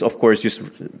this is, of course, just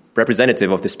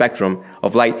representative of the spectrum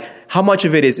of light, how much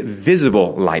of it is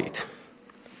visible light?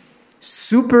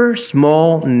 Super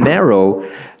small, narrow,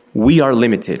 we are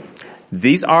limited.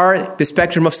 These are the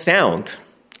spectrum of sound.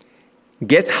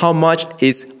 Guess how much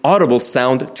is audible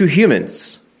sound to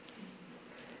humans?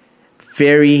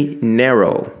 Very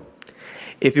narrow.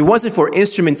 If it wasn't for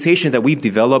instrumentation that we've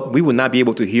developed, we would not be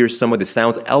able to hear some of the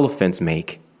sounds elephants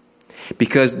make,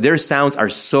 because their sounds are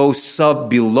so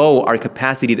below our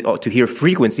capacity to hear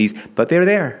frequencies, but they're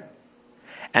there.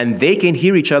 And they can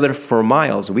hear each other for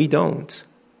miles. We don't.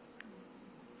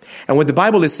 And what the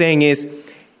Bible is saying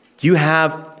is, you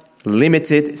have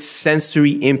limited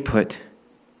sensory input,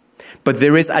 but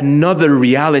there is another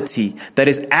reality that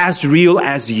is as real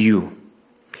as you.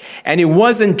 And it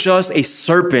wasn't just a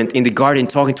serpent in the garden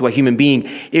talking to a human being.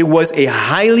 It was a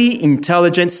highly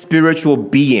intelligent spiritual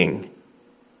being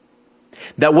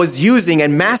that was using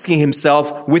and masking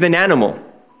himself with an animal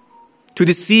to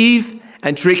deceive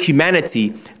and trick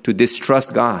humanity to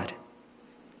distrust God.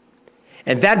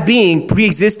 And that being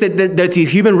pre-existed the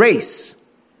human race.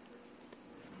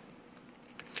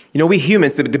 You know, we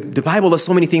humans, the Bible does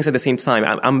so many things at the same time.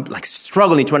 I'm like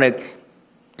struggling trying to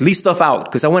leave stuff out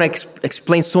because I want to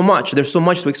explain so much. There's so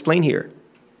much to explain here.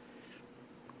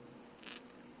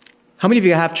 How many of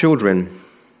you have children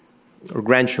or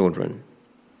grandchildren?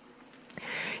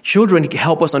 Children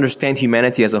help us understand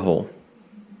humanity as a whole.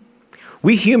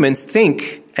 We humans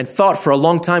think and thought for a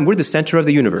long time we're the center of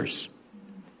the universe.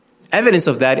 Evidence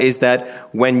of that is that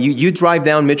when you drive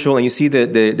down Mitchell and you see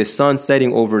the sun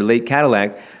setting over Lake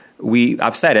Cadillac,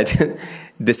 I've said it,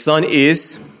 the sun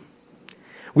is,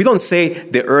 we don't say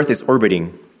the earth is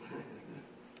orbiting.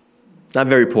 Not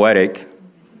very poetic.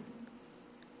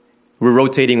 We're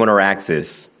rotating on our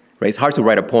axis, right? It's hard to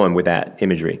write a poem with that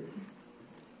imagery.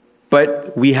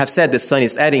 But we have said the sun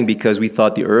is setting because we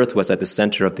thought the earth was at the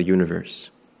center of the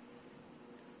universe.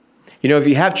 You know, if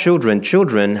you have children,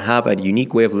 children have a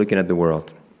unique way of looking at the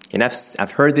world. And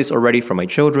I've heard this already from my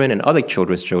children and other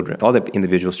children's children, other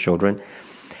individuals' children.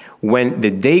 When the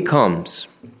day comes,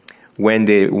 when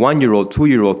the 1-year-old,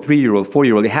 2-year-old, 3-year-old,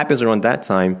 4-year-old, it happens around that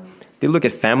time, they look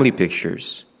at family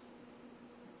pictures.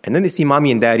 And then they see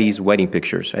mommy and daddy's wedding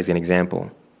pictures as an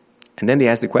example. And then they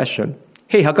ask the question,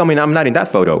 hey, how come I'm not in that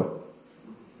photo?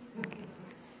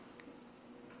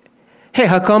 Hey,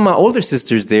 how come my older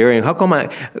sister's there? And how come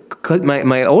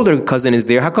my older cousin is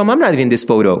there? How come I'm not in this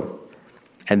photo?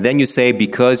 And then you say,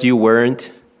 because you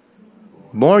weren't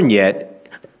born yet.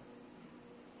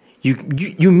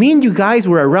 You mean you guys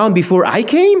were around before I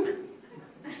came?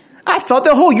 I thought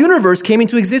the whole universe came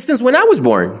into existence when I was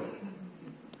born.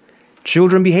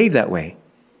 Children behave that way.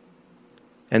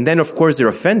 And then, of course, they're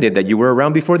offended that you were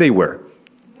around before they were.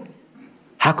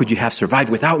 How could you have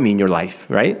survived without me in your life,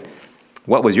 right?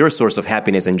 What was your source of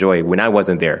happiness and joy when I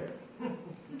wasn't there?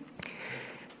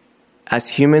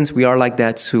 As humans, we are like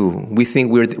that too. We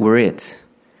think we're it.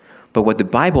 But what the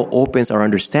Bible opens our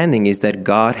understanding is that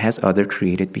God has other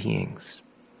created beings.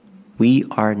 We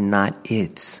are not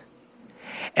it.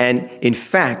 And in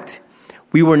fact,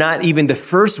 we were not even the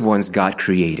first ones God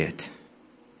created.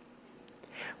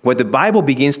 What the Bible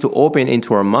begins to open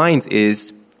into our minds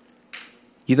is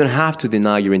you don't have to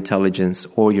deny your intelligence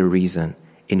or your reason.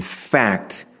 In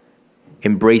fact,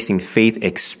 embracing faith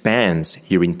expands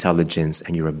your intelligence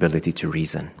and your ability to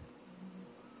reason.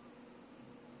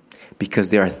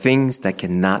 Because there are things that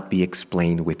cannot be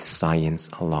explained with science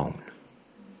alone.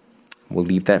 We'll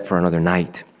leave that for another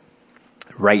night.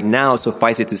 Right now,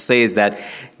 suffice it to say is that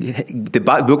the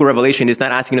book of Revelation is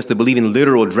not asking us to believe in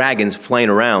literal dragons flying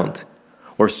around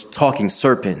or talking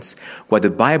serpents. What the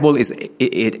Bible is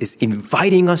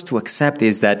inviting us to accept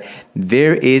is that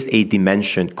there is a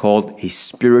dimension called a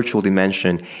spiritual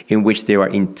dimension in which there are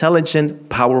intelligent,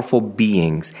 powerful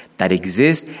beings that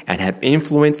exist and have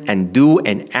influence and do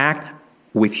and act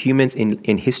with humans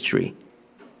in history.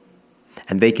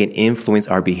 And they can influence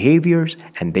our behaviors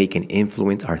and they can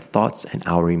influence our thoughts and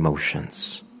our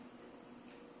emotions.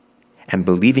 And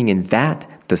believing in that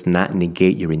does not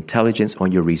negate your intelligence or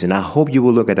your reason. I hope you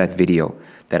will look at that video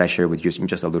that I shared with you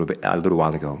just a little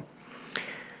while ago.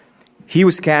 He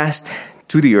was cast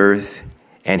to the earth,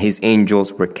 and his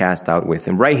angels were cast out with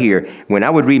him. Right here, when I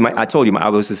would read, I told you, I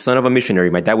was the son of a missionary.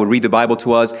 My dad would read the Bible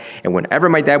to us, and whenever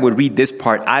my dad would read this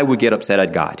part, I would get upset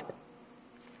at God.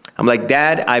 I'm like,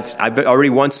 Dad, I've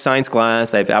already won science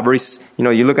class. I've already,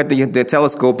 you look at the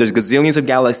telescope, there's gazillions of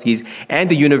galaxies, and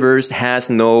the universe has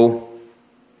no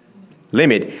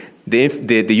limit.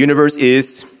 The universe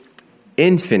is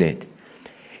infinite.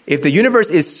 If the universe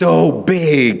is so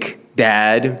big,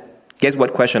 Dad, guess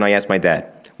what question I asked my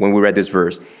dad when we read this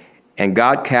verse? And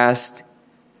God cast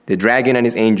the dragon and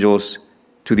his angels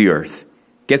to the earth.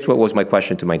 Guess what was my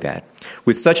question to my dad?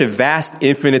 With such a vast,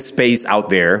 infinite space out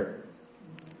there,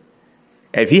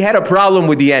 if he had a problem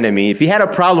with the enemy, if he had a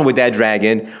problem with that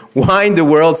dragon, why in the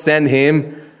world send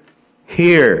him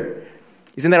here?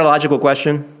 Isn't that a logical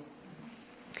question?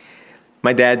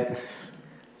 My dad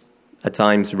at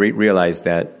times realized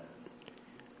that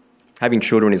having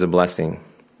children is a blessing.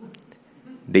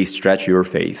 They stretch your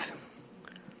faith.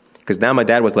 Because now my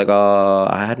dad was like,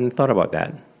 I hadn't thought about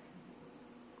that.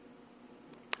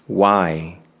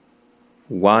 Why?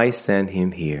 Why send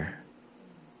him here?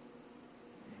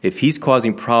 If he's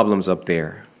causing problems up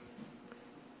there,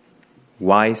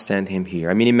 why send him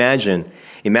here? I mean, imagine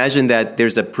that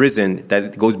there's a prison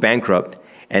that goes bankrupt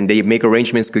and they make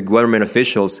arrangements with government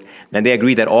officials and they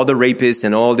agree that all the rapists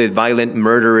and all the violent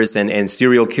murderers and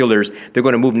serial killers, they're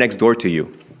going to move next door to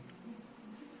you.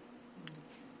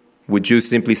 Would you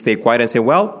simply stay quiet and say,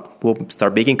 well, we'll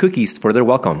start baking cookies for their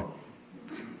welcome?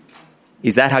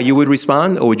 Is that how you would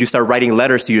respond? Or would you start writing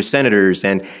letters to your senators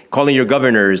and calling your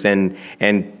governors and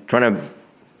trying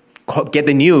to get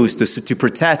the news to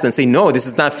protest and say, no, this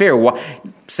is not fair.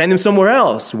 Send them somewhere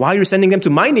else. Why are you sending them to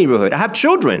my neighborhood? I have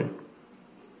children.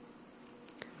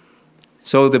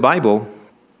 So the Bible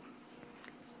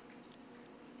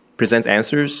presents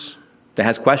answers that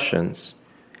has questions.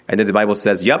 And then the Bible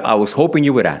says, yep, I was hoping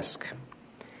you would ask.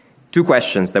 Two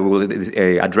questions that we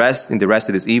will address in the rest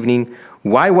of this evening.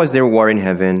 Why was there war in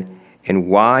heaven? And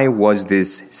why was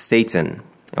this Satan?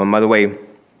 And by the way,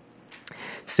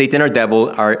 Satan or devil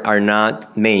are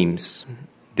not names.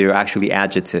 They're actually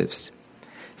adjectives.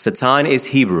 Satan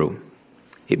is Hebrew.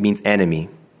 It means enemy.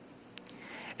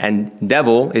 And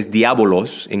devil is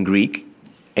diabolos in Greek,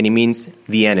 and it means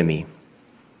the enemy.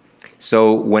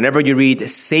 So whenever you read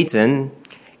Satan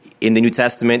in the New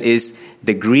Testament is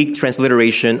the Greek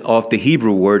transliteration of the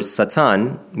Hebrew word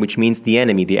Satan, which means the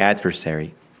enemy, the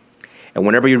adversary. And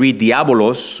whenever you read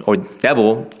diabolos or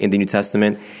devil in the New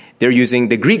Testament, they're using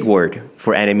the Greek word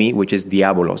for enemy, which is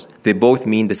diabolos. They both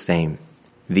mean the same,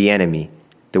 the enemy,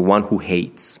 the one who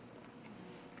hates.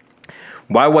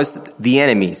 Why was the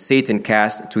enemy, Satan,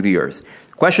 cast to the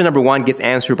earth? Question number one gets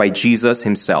answered by Jesus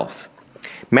himself.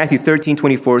 Matthew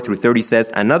 13:24-30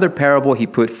 says, another parable he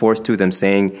put forth to them,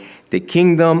 saying, the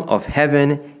kingdom of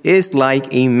heaven is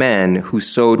like a man who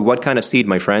sowed what kind of seed,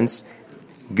 my friends?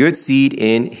 Good seed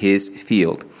in his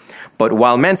field. But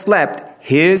while man slept,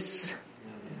 his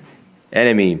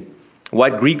enemy.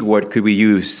 What Greek word could we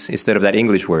use instead of that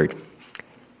English word?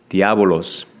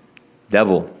 Diabolos,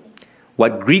 devil.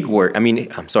 What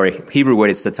Hebrew word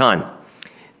is Satan.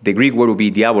 The Greek word would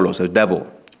be diabolos, or devil.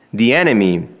 The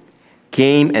enemy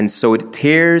came and sowed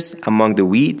tares among the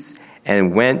wheat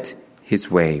and went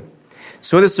his way.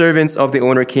 So the servants of the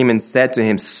owner came and said to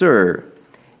him, Sir,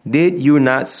 did you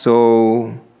not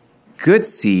sow good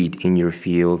seed in your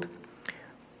field?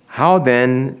 How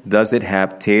then does it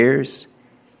have tares?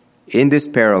 In this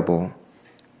parable,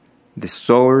 the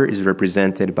sower is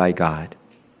represented by God.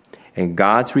 And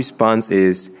God's response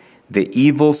is, the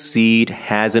evil seed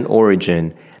has an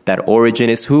origin. That origin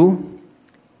is who?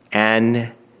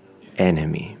 An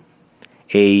enemy.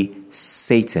 A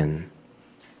Satan.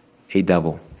 A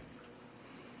devil.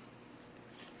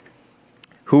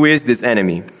 Who is this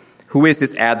enemy? Who is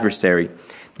this adversary?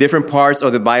 Different parts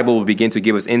of the Bible will begin to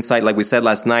give us insight. Like we said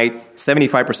last night,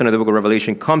 75% of the book of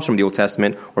Revelation comes from the Old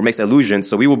Testament or makes allusion.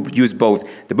 So we will use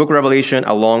both the book of Revelation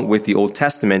along with the Old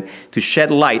Testament to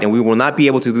shed light. And we will not be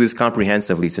able to do this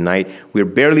comprehensively tonight. We're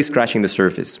barely scratching the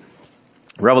surface.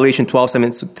 Revelation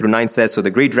 12:7-9 says, so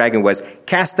the great dragon was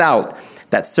cast out,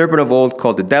 that serpent of old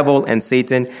called the devil and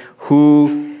Satan,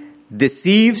 who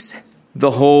deceives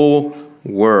the whole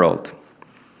world.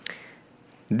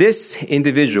 This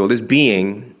individual, this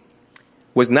being,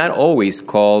 was not always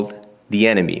called the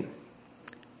enemy,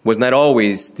 was not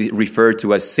always referred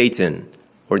to as Satan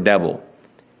or devil.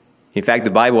 In fact,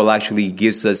 the Bible actually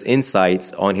gives us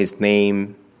insights on his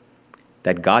name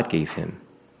that God gave him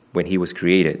when he was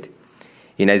created.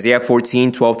 In Isaiah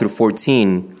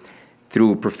 14:12-14,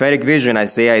 through prophetic vision,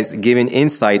 Isaiah is given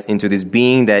insights into this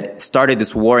being that started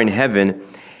this war in heaven.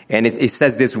 And it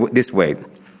says this way,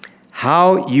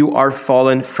 How you are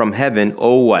fallen from heaven,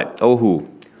 O what? O who?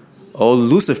 O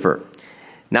Lucifer.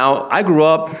 Now, I grew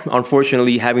up,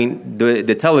 unfortunately, having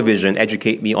the television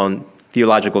educate me on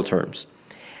theological terms.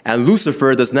 And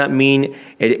Lucifer does not mean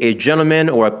a gentleman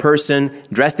or a person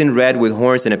dressed in red with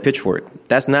horns and a pitchfork.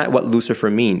 That's not what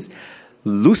Lucifer means.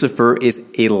 Lucifer is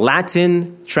a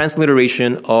Latin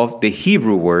transliteration of the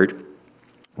Hebrew word,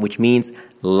 which means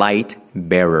light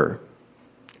bearer,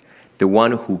 the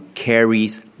one who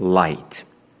carries light.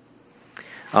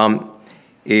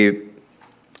 The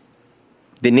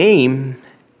name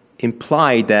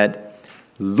implied that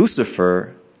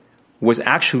Lucifer was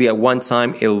actually at one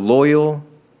time a loyal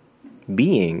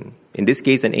being, in this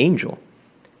case an angel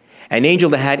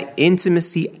that had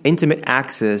intimate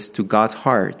access to God's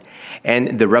heart.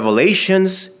 And the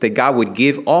revelations that God would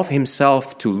give of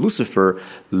himself to Lucifer,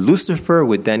 Lucifer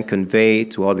would then convey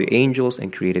to all the angels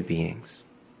and created beings.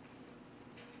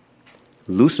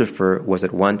 Lucifer was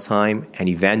at one time an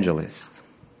evangelist,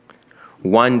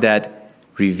 one that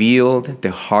revealed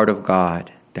the heart of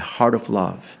God, the heart of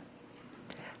love.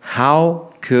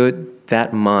 How could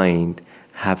that mind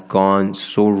have gone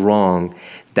so wrong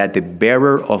that the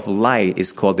bearer of light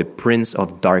is called the prince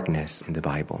of darkness in the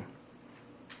Bible?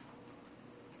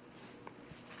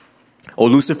 O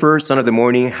Lucifer, son of the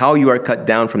morning, how you are cut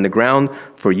down from the ground,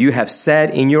 for you have said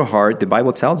in your heart, the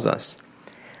Bible tells us,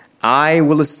 I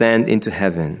will ascend into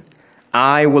heaven.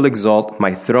 I will exalt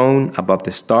my throne above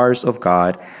the stars of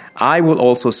God. I will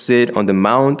also sit on the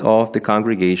mount of the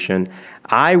congregation.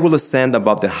 I will ascend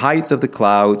above the heights of the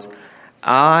clouds.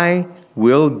 I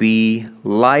will be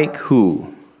like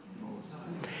who?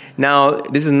 Now,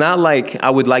 this is not like I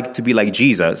would like to be like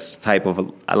Jesus type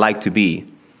of I like to be.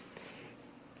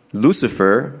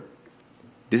 Lucifer,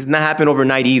 this did not happen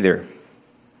overnight either.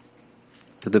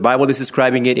 The Bible is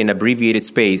describing it in abbreviated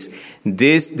space.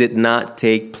 This did not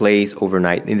take place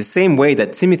overnight. In the same way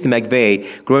that Timothy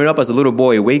McVeigh, growing up as a little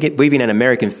boy, waving an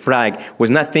American flag, was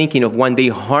not thinking of one day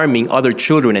harming other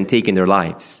children and taking their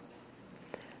lives.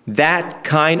 That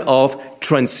kind of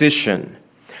transition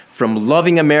from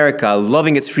loving America,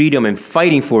 loving its freedom and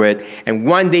fighting for it, and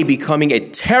one day becoming a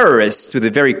terrorist to the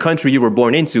very country you were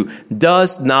born into,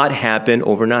 does not happen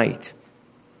overnight.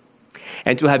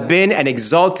 And to have been an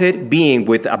exalted being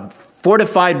with a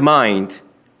fortified mind,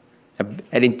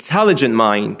 an intelligent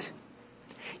mind,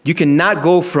 you cannot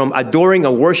go from adoring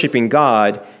or worshiping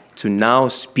God to now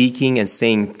speaking and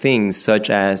saying things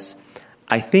such as,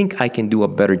 I think I can do a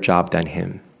better job than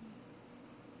him.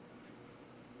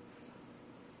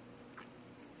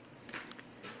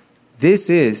 This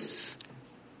is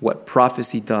what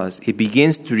prophecy does. It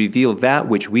begins to reveal that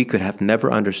which we could have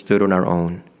never understood on our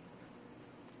own.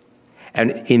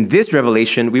 And in this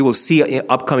revelation, we will see in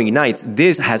upcoming nights,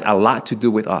 this has a lot to do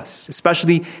with us,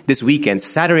 especially this weekend,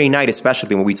 Saturday night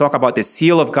especially, when we talk about the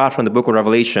seal of God from the book of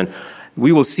Revelation,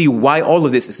 we will see why all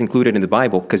of this is included in the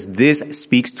Bible, because this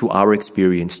speaks to our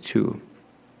experience too.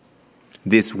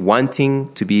 This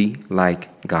wanting to be like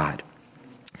God.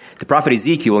 The prophet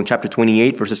Ezekiel in chapter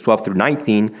 28, verses 12 through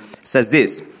 19 says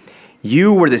this,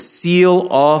 you were the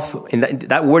seal of, and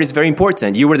that word is very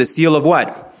important, you were the seal of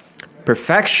what?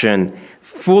 Perfection,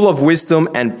 full of wisdom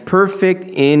and perfect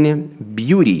in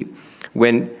beauty.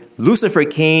 When Lucifer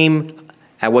came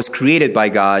and was created by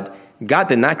God, God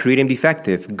did not create him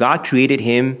defective. God created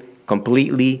him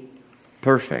completely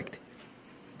perfect.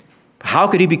 How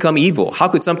could he become evil? How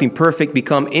could something perfect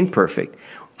become imperfect?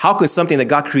 How could something that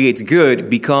God creates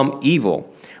good become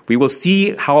evil? We will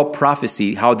see how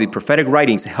prophecy, how the prophetic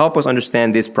writings help us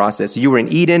understand this process. You were in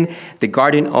Eden, the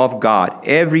garden of God.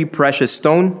 Every precious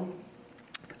stone,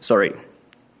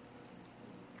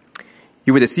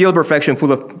 you were the seal of perfection,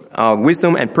 full of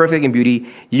wisdom and perfect in beauty.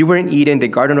 You were in Eden, the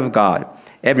garden of God.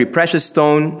 Every precious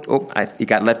stone, it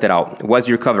got left out, was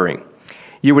your covering.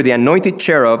 You were the anointed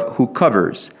cherub who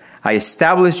covers. I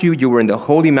established you. You were in the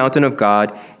holy mountain of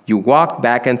God. You walked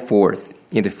back and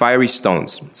forth in the fiery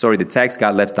stones. The text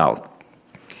got left out.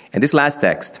 And this last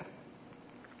text.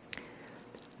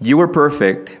 You were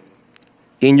perfect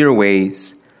in your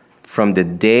ways from the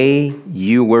day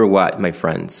you were what, my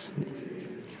friends?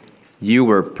 You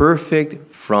were perfect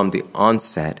from the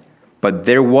onset. But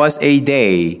there was a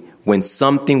day when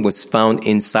something was found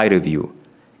inside of you.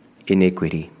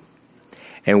 Iniquity.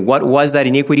 And what was that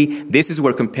iniquity? This is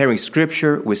where comparing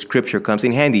Scripture with Scripture comes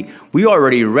in handy. We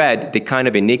already read the kind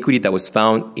of iniquity that was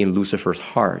found in Lucifer's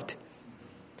heart.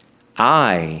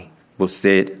 I will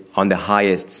sit on the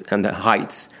heights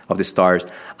of the stars.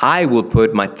 I will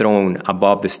put my throne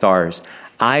above the stars.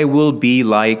 I will be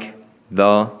like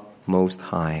the Most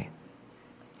High.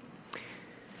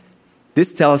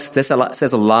 This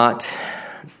says a lot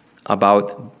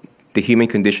about the human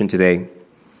condition today.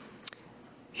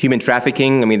 Human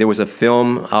trafficking, there was a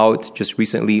film out just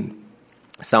recently,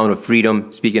 Sound of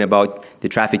Freedom, speaking about the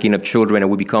trafficking of children,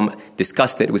 and we become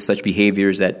disgusted with such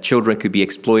behaviors, that children could be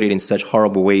exploited in such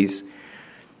horrible ways.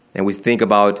 And we think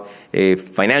about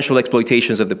financial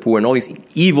exploitations of the poor and all these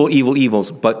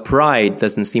evils, but pride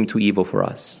doesn't seem too evil for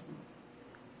us.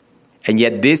 And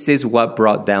yet this is what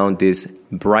brought down this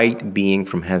bright being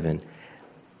from heaven.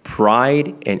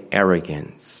 Pride and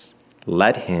arrogance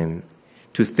led him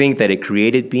to think that a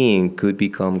created being could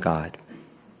become God.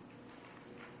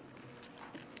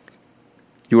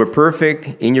 You were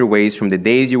perfect in your ways from the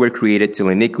days you were created till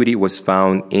iniquity was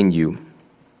found in you.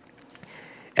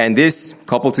 And this,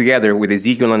 coupled together with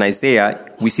Ezekiel and Isaiah,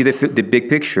 we see the big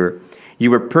picture.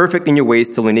 You were perfect in your ways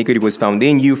till iniquity was found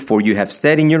in you, for you have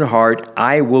said in your heart,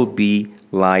 I will be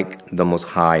like the Most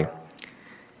High.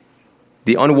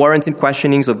 The unwarranted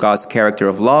questionings of God's character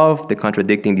of love, the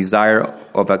contradicting desire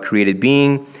of a created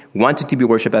being, wanting to be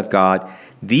worshipped of God,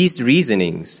 these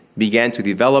reasonings began to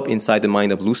develop inside the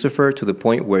mind of Lucifer to the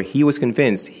point where he was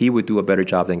convinced he would do a better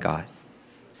job than God.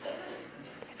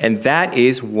 And that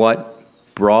is what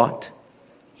brought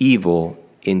evil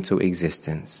into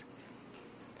existence.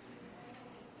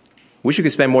 Wish you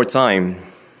could spend more time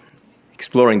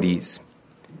exploring these.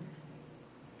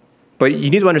 But you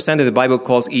need to understand that the Bible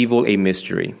calls evil a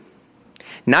mystery.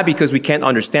 Not because we can't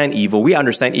understand evil. We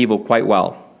understand evil quite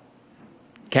well.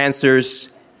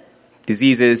 Cancers,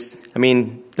 diseases.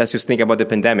 Let's just think about the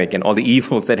pandemic and all the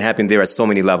evils that happened there at so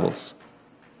many levels.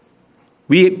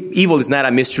 Evil is not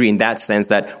a mystery in that sense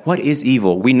that, what is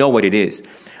evil? We know what it is.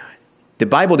 The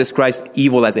Bible describes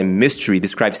evil as a mystery,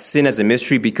 describes sin as a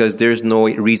mystery because there's no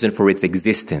reason for its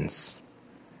existence.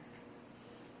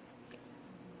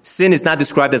 Sin is not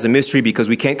described as a mystery because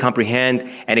we can't comprehend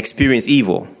and experience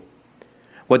evil.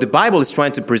 What the Bible is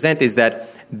trying to present is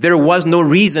that there was no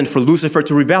reason for Lucifer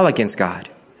to rebel against God.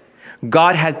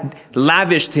 God had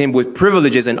lavished him with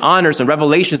privileges and honors and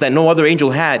revelations that no other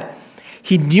angel had.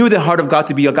 He knew the heart of God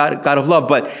to be a God of love,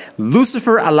 but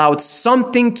Lucifer allowed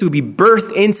something to be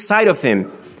birthed inside of him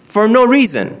for no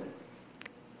reason.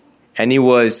 And it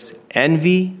was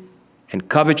envy and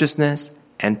covetousness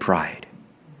and pride.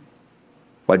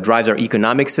 What drives our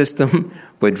economic system,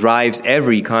 what drives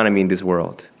every economy in this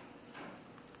world.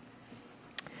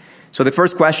 So the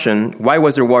first question, why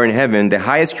was there war in heaven? The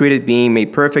highest created being,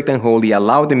 made perfect and holy,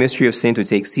 allowed the mystery of sin to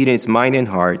take seat in his mind and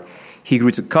heart. He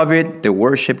grew to covet the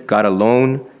worship God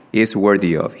alone is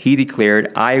worthy of. He declared,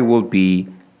 I will be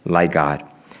like God.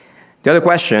 The other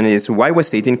question is, why was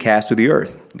Satan cast to the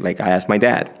earth? Like I asked my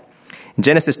dad. In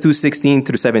Genesis 2:16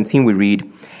 through 17 we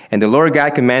read, And the Lord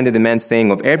God commanded the man,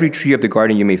 saying, Of every tree of the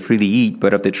garden you may freely eat,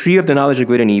 but of the tree of the knowledge of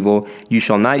good and evil you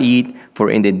shall not eat, for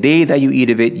in the day that you eat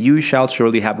of it you shall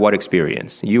surely have what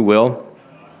experience? You will.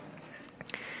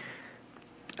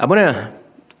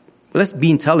 Let's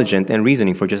be intelligent and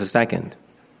reasoning for just a second.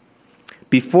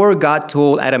 Before God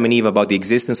told Adam and Eve about the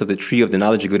existence of the tree of the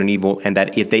knowledge of good and evil, and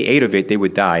that if they ate of it, they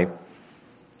would die,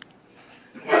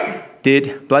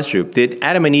 did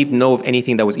Adam and Eve know of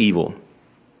anything that was evil?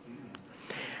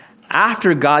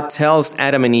 After God tells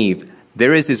Adam and Eve,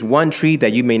 there is this one tree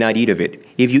that you may not eat of it.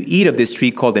 If you eat of this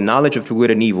tree called the knowledge of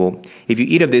good and evil, if you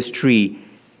eat of this tree,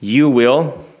 you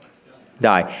will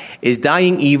die. Is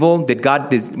dying evil? Did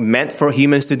God meant for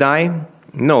humans to die?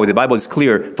 No, the Bible is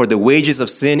clear. For the wages of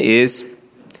sin is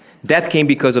death came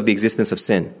because of the existence of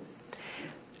sin.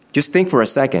 Just think for a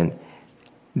second.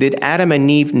 Did Adam and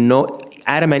Eve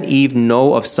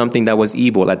know of something that was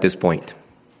evil at this point?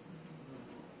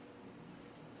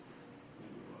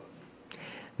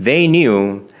 They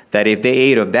knew that if they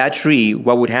ate of that tree,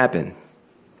 what would happen?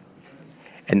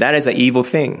 And that is an evil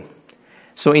thing.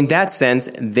 So in that sense,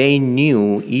 they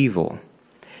knew evil.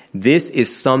 This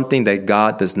is something that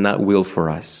God does not will for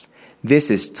us. This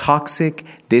is toxic.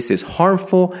 This is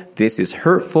harmful. This is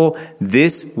hurtful.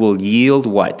 This will yield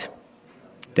what?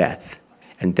 Death.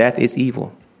 And death is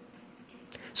evil.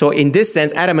 So in this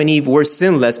sense, Adam and Eve were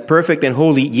sinless, perfect and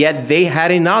holy, yet they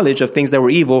had a knowledge of things that were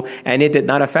evil, and it did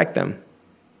not affect them.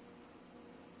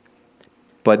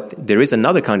 But there is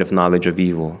another kind of knowledge of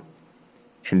evil.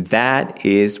 And that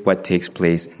is what takes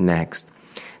place next.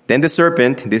 Then the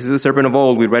serpent, this is the serpent of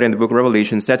old, we read in the book of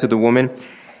Revelation, said to the woman,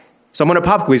 so I'm going to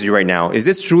pop quiz you right now. Is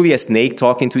this truly a snake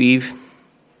talking to Eve?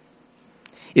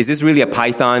 Is this really a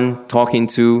python talking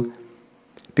to?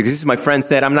 Because this is my friend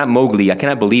said, I'm not Mowgli. I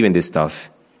cannot believe in this stuff.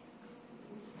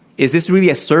 Is this really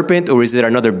a serpent, or is it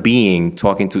another being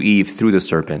talking to Eve through the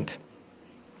serpent?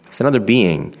 It's another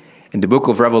being. And the book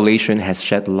of Revelation has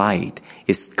shed light.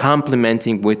 It's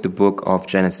complementing with the book of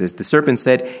Genesis. The serpent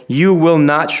said, "You will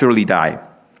not surely die.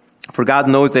 For God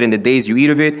knows that in the days you eat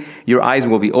of it, your eyes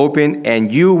will be opened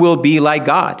and you will be like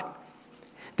God."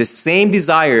 The same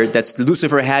desire that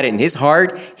Lucifer had in his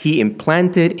heart, he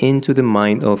implanted into the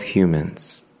mind of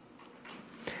humans.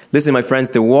 Listen, my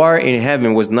friends, the war in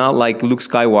heaven was not like Luke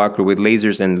Skywalker with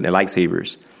lasers and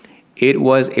lightsabers. It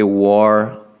was a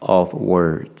war of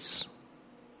words.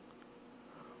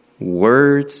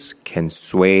 Words can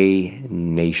sway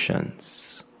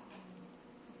nations.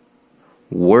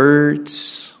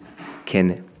 Words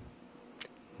can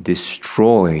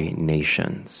destroy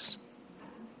nations.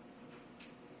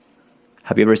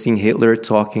 Have you ever seen Hitler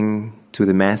talking to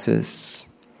the masses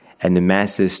and the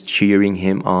masses cheering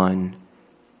him on,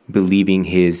 believing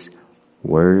his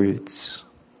words?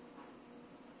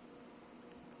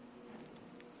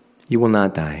 You will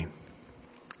not die.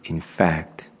 In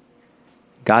fact,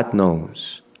 God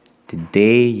knows the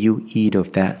day you eat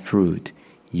of that fruit,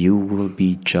 you will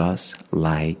be just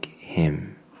like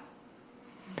him.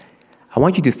 I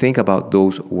want you to think about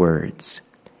those words.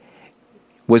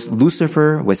 Was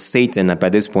Lucifer, was Satan by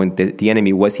this point, the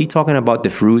enemy, was he talking about the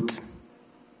fruit?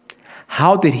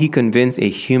 How did he convince a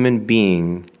human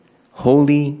being,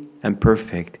 holy and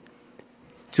perfect,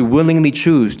 to willingly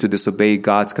choose to disobey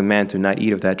God's command to not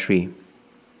eat of that tree?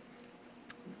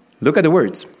 Look at the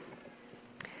words.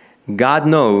 God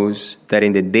knows that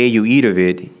in the day you eat of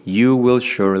it, you will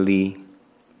surely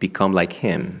become like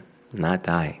him, not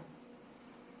die.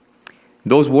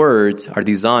 Those words are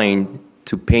designed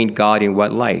to paint God in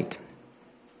what light?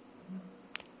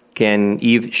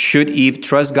 Should Eve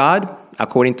trust God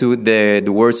according to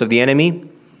the words of the enemy?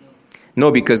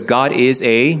 No, because God is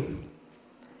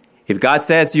if God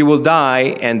says you will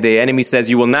die and the enemy says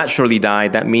you will not surely die,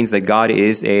 that means that God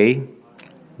is a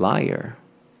liar.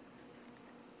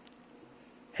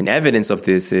 And evidence of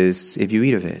this is if you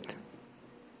eat of it.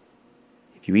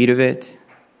 If you eat of it,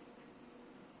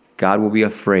 God will be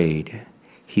afraid.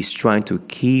 He's trying to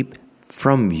keep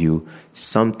from you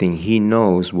something he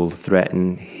knows will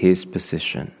threaten his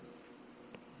position.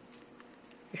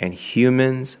 And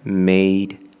humans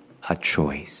made a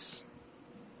choice.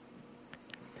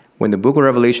 When the book of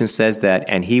Revelation says that,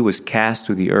 and he was cast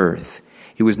to the earth,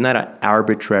 it was not an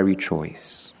arbitrary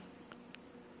choice.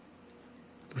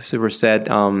 Lucifer said,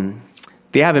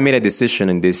 they haven't made a decision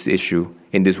in this issue,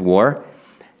 in this war.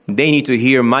 They need to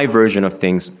hear my version of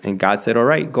things. And God said, all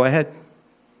right, go ahead.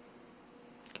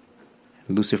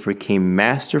 Lucifer came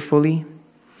masterfully,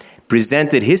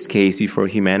 presented his case before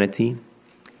humanity,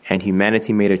 and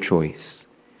humanity made a choice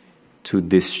to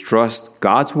distrust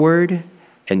God's word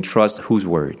and trust whose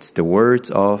words? The words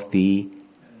of the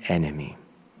enemy.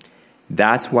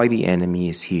 That's why the enemy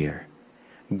is here.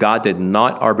 God did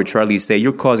not arbitrarily say,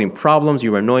 you're causing problems,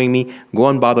 you're annoying me, go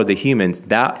and bother the humans.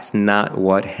 That's not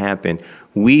what happened.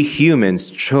 We humans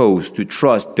chose to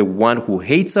trust the one who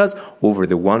hates us over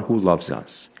the one who loves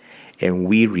us. And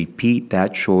we repeat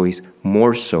that choice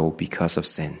more so because of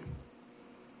sin.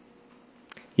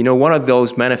 You know, one of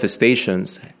those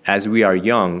manifestations as we are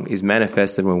young is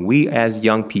manifested when we as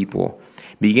young people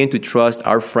begin to trust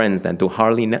our friends that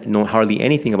don't know hardly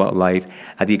anything about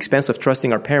life at the expense of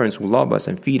trusting our parents who love us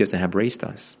and feed us and have raised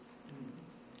us.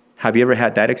 Have you ever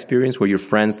had that experience where your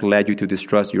friends led you to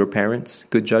distrust your parents'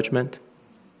 good judgment?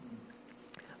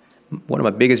 One of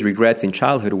my biggest regrets in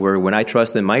childhood were when I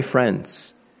trusted my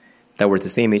friends that were the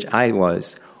same age I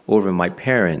was over my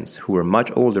parents who were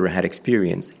much older and had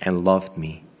experience and loved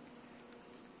me.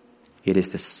 It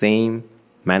is the same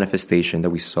manifestation that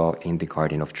we saw in the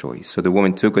garden of choice. So the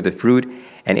woman took of the fruit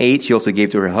and ate. She also gave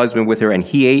to her husband with her, and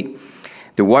he ate.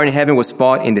 The war in heaven was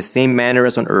fought in the same manner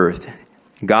as on earth.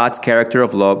 God's character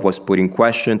of love was put in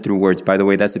question through words. By the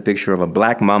way, that's a picture of a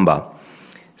black mamba.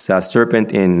 It's a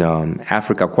serpent in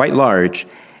Africa, quite large,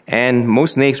 and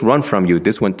most snakes run from you.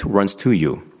 This one runs to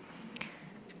you.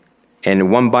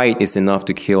 And one bite is enough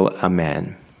to kill a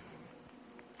man.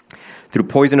 Through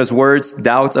poisonous words,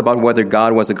 doubts about whether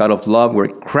God was a God of love were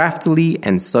craftily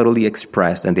and subtly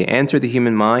expressed, and they entered the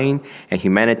human mind, and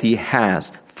humanity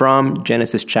has, from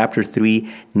Genesis chapter 3,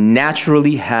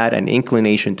 naturally had an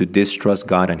inclination to distrust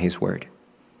God and his word.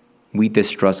 We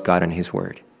distrust God and his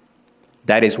word.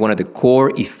 That is one of the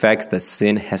core effects that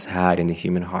sin has had in the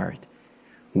human heart.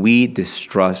 We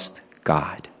distrust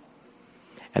God.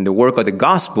 And the work of the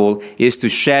gospel is to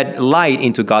shed light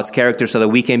into God's character so that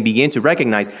we can begin to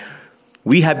recognize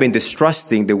we have been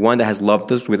distrusting the one that has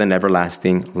loved us with an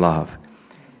everlasting love.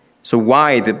 So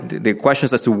why, the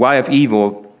questions as to why of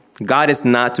evil, God is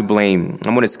not to blame.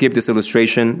 I'm going to skip this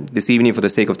illustration this evening for the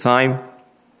sake of time.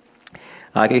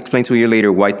 I can explain to you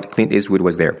later why Clint Eastwood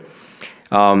was there.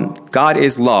 God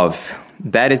is love.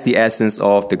 That is the essence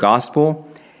of the gospel.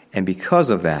 And because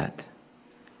of that,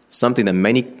 something that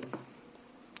many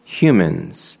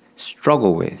humans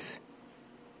struggle with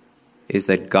is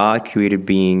that God created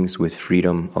beings with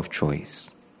freedom of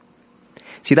choice.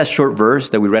 See that short verse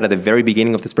that we read at the very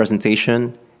beginning of this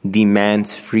presentation?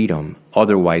 Demands freedom.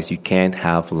 Otherwise, you can't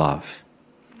have love.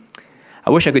 I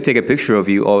wish I could take a picture of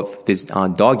you of this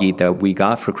doggy that we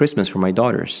got for Christmas for my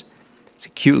daughters. It's a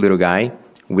cute little guy.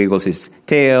 Wiggles his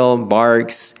tail,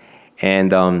 barks,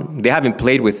 and they haven't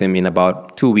played with him in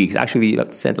about 2 weeks. Actually,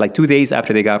 like 2 days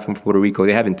after they got from Puerto Rico,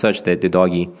 they haven't touched the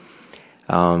doggy.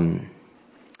 And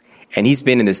he's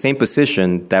been in the same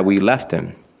position that we left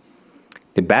him.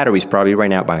 The battery's probably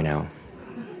run out by now.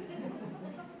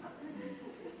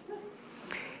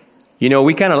 You know,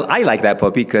 I like that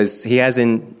puppy because he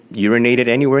hasn't urinated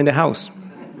anywhere in the house.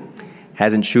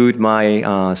 Hasn't chewed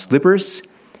my slippers,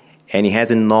 and he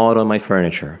hasn't gnawed on my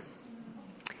furniture.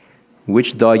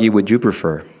 Which doggy would you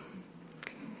prefer?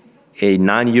 A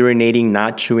non-urinating,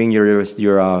 not chewing your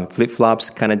flip-flops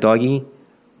kind of doggy,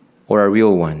 or a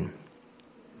real one?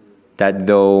 That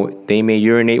though they may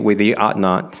urinate where they ought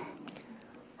not,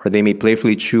 or they may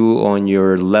playfully chew on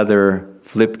your leather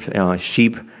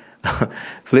sheep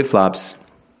flip-flops,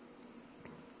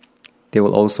 they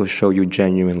will also show you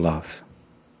genuine love.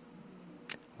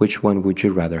 Which one would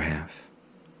you rather have?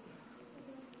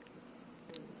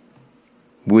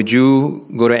 Would you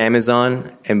go to Amazon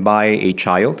and buy a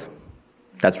child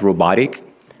that's robotic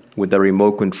with a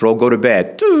remote control? Go to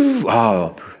bed.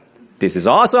 Oh, this is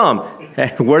awesome.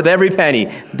 Worth every penny.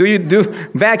 Do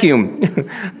vacuum.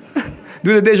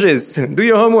 Do the dishes. Do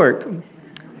your homework.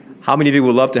 How many of you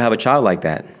would love to have a child like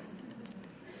that?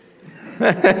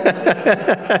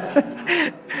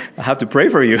 I have to pray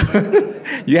for you.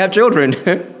 You have children.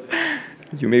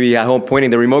 You may be at home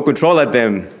pointing the remote control at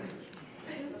them.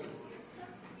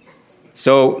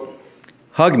 So,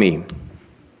 hug me.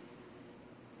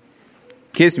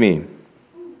 Kiss me.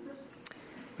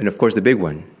 And of course, the big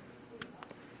one.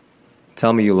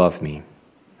 Tell me you love me.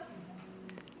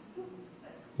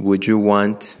 Would you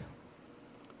want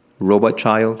robot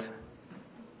child?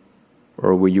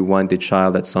 Or would you want the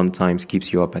child that sometimes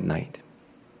keeps you up at night?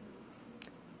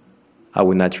 I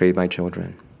would not trade my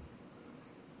children.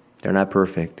 They're not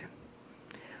perfect.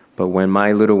 But when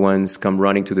my little ones come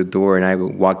running to the door and I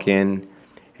walk in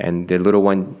and the little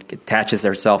one attaches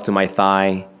herself to my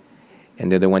thigh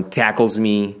and the other one tackles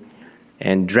me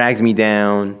and drags me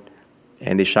down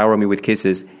and they shower me with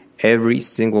kisses, every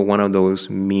single one of those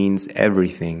means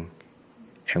everything.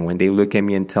 And when they look at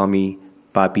me and tell me,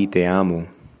 Papi, te amo,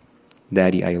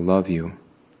 Daddy, I love you,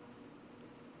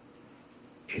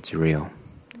 it's real.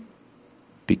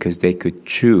 Because they could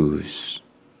choose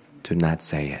to not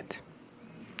say it.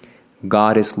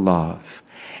 God is love.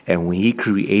 And when He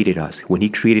created us, when He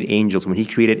created angels, when He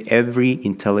created every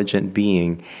intelligent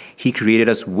being, He created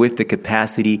us with the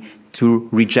capacity to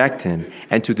reject Him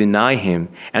and to deny Him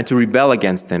and to rebel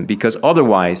against Him. Because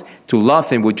otherwise, to love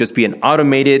Him would just be an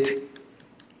automated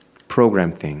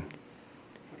program thing.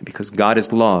 Because God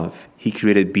is love, He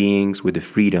created beings with the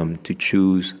freedom to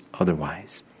choose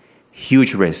otherwise.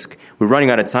 Huge risk. We're running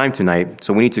out of time tonight,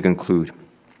 so we need to conclude.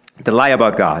 The lie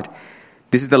about God.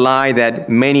 This is the lie that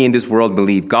many in this world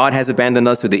believe. God has abandoned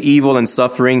us to the evil and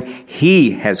suffering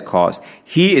He has caused.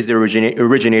 He is the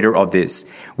originator of this.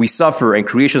 We suffer and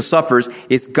creation suffers.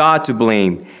 It's God to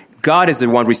blame. God is the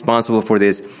one responsible for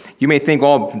this. You may think,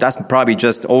 oh, that's probably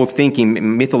just old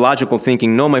thinking, mythological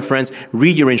thinking. No, my friends,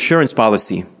 read your insurance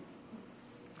policy.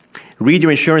 Read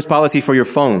your insurance policy for your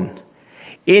phone.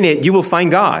 In it, you will find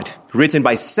God, written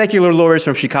by secular lawyers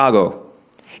from Chicago,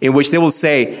 in which they will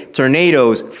say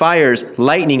tornadoes, fires,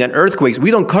 lightning, and earthquakes.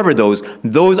 We don't cover those.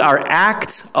 Those are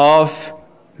acts of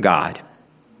God.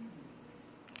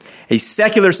 A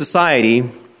secular society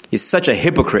is such a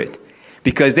hypocrite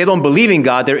because they don't believe in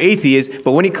God. They're atheists.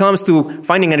 But when it comes to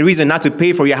finding a reason not to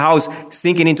pay for your house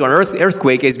sinking into an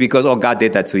earthquake, it's because, oh, God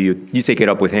did that to you. You take it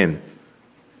up with Him.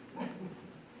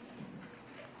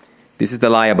 This is the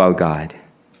lie about God.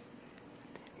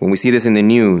 When we see this in the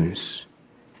news,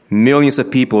 millions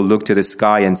of people look to the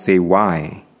sky and say,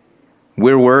 why?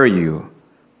 Where were you?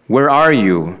 Where are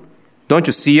you? Don't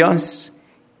you see us?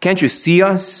 Can't you see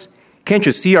us? Can't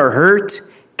you see our hurt?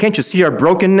 Can't you see our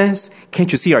brokenness?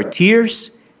 Can't you see our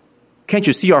tears? Can't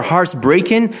you see our hearts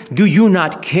breaking? Do you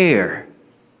not care?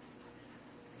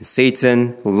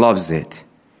 Satan loves it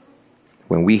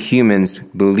when we humans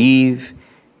believe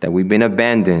that we've been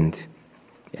abandoned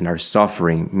and our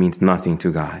suffering means nothing to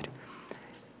God.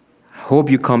 I hope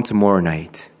you come tomorrow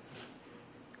night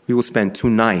we will spend 2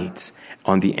 nights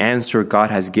on the answer God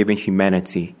has given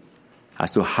humanity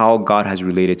as to how God has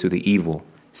related to the evil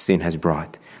sin has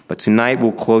brought. But tonight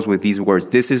we'll close with these words.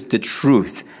 This is the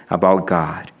truth about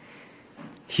God.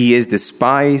 He is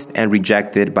despised and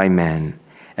rejected by man,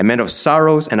 a man of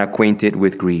sorrows and acquainted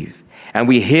with grief. And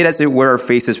we hid as it were our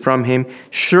faces from him.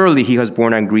 Surely he has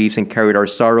borne our griefs and carried our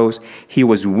sorrows. He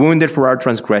was wounded for our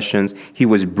transgressions. He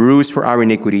was bruised for our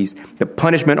iniquities. The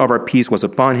punishment of our peace was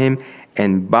upon him.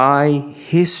 And by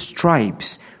his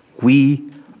stripes we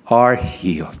are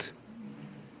healed.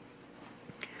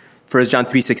 1 John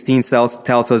 3:16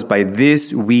 tells us, by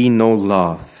this we know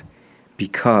love,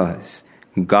 because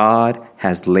God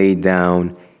has laid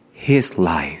down his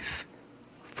life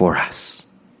for us.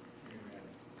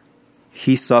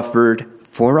 He suffered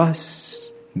for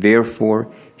us, therefore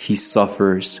he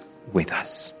suffers with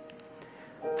us.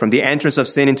 From the entrance of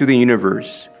sin into the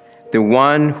universe, the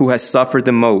one who has suffered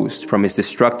the most from its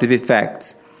destructive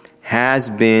effects has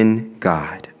been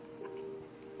God.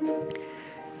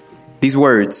 These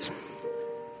words,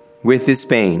 with this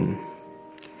pain,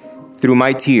 through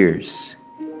my tears,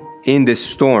 in this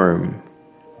storm,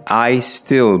 I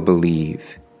still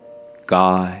believe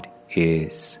God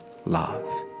is love.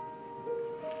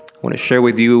 I want to share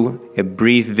with you a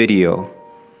brief video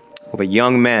of a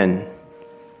young man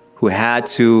who had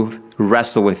to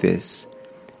wrestle with this.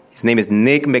 His name is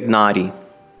Nick McNaughty.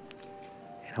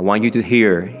 And I want you to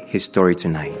hear his story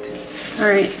tonight. All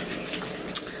right.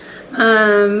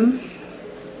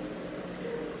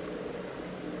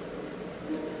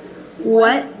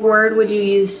 What word would you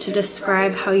use to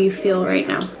describe how you feel right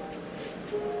now?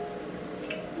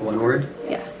 One word?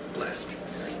 Yeah. Blessed.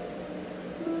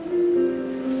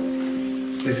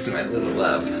 This is my little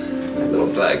love, my little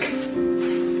bug.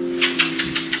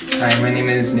 Hi, my name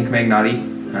is Nick McNaughty.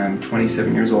 I'm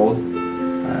 27 years old.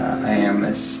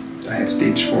 I have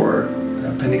stage 4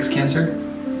 appendix cancer,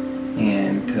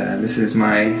 and this is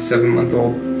my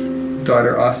 7-month-old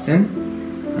daughter, Austin.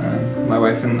 My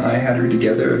wife and I had her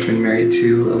together. I've been married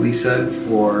to Elisa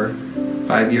for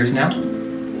 5 years now.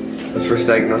 I was first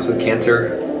diagnosed with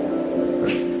cancer. I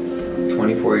was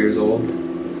 24 years old,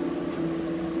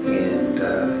 and I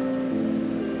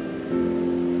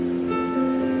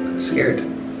was scared.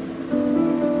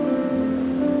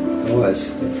 I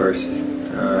was at first.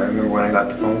 I remember when I got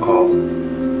the phone call.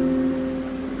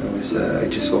 I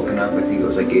just woken up. I think it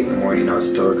was like 8 in the morning. I was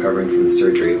still recovering from the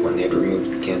surgery when they had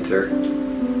removed the cancer.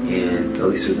 And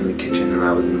Elisa was in the kitchen and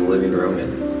I was in the living room,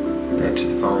 and I answered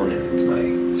the phone, and it's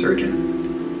my surgeon.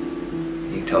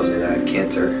 He tells me that I have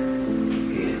cancer,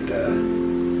 and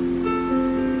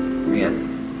man,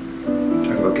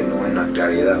 talk about getting the wind knocked out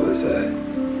of you. That was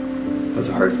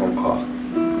a hard phone call.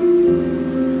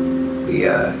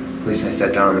 Elisa and I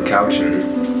sat down on the couch and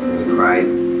we cried,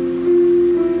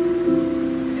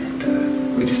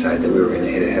 and we decided that we were going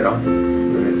to hit it head on. We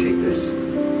were going to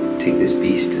take this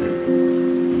beast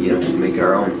and, you know, make it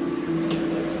our own.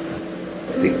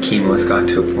 The chemo has gotten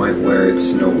to a point where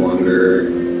it's no longer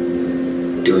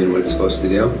doing what it's supposed to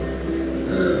do.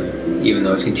 Even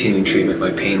though it's continuing treatment,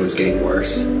 my pain was getting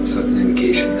worse, so it's an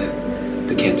indication that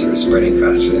the cancer is spreading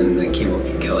faster than the chemo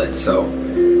can kill it. So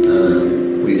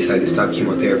we decided to stop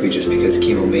chemotherapy just because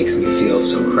chemo makes me feel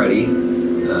so cruddy.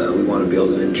 We want to be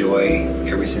able to enjoy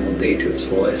every single day to its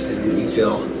fullest, and when you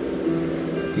feel,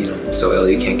 you know, so ill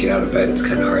you can't get out of bed, it's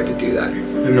kind of hard to do that.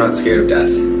 I'm not scared of death.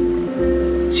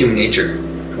 It's human nature.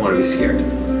 I want to be scared,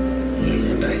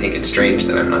 and I think it's strange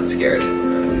that I'm not scared.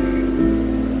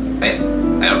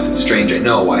 I don't feel strange. I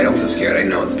know why I don't feel scared. I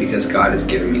know it's because God has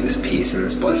given me this peace and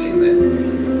this blessing that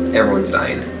everyone's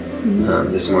dying.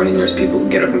 This morning there's people who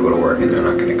get up and go to work and they're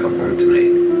not going to come home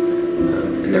tonight.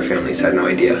 And their families had no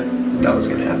idea that was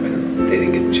going to happen. They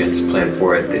didn't get a chance to plan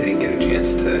for it. They didn't get a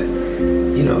chance to,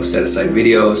 you know, set aside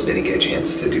videos. They didn't get a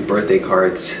chance to do birthday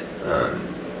cards.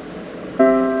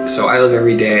 So I live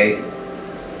every day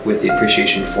with the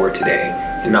appreciation for today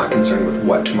and not concerned with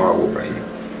what tomorrow will bring.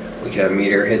 We could have a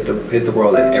meteor hit the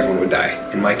world and everyone would die,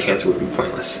 and my cancer would be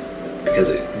pointless because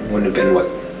it wouldn't have been what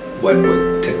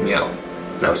took me out.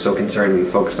 And I was so concerned and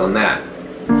focused on that,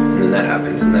 and then that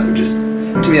happens, and that would just,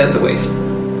 to me, that's a waste.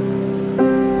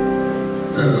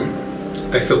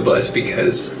 I feel blessed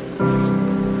because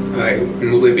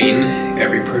I'm living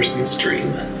every person's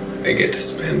dream. I get to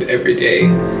spend every day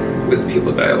with the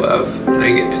people that I love, and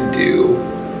I get to do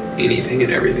anything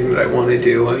and everything that I want to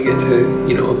do. I get to,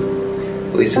 you know,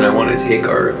 Lisa and I want to take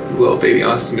our little baby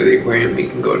Austin to the aquarium. We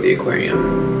can go to the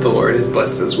aquarium. The Lord has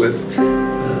blessed us with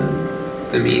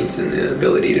the means and the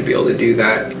ability to be able to do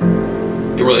that.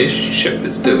 The relationship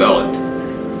that's developed,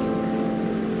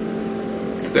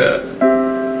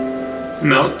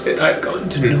 amount that I've gotten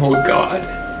to know God.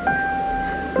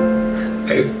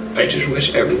 I just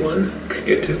wish everyone could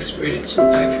get to experience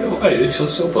what I feel. I just feel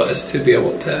so blessed to be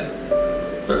able to,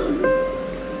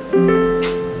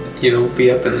 be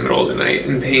up in the middle of the night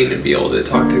in pain and be able to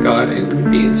talk to God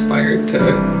and be inspired to,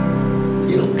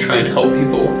 try and help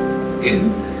people.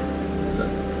 And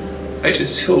I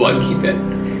just feel lucky that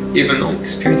even though I'm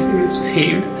experiencing this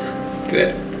pain,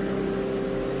 that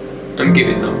I'm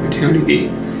given the opportunity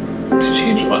to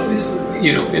change lives.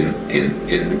 In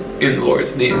the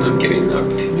Lord's name, I'm getting the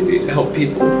opportunity to help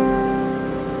people.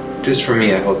 Just for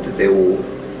me, I hope that they will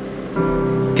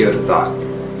give it a thought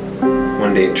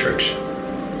one day at church.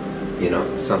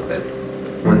 Something.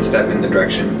 One step in the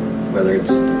direction, whether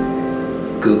it's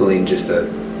Googling just a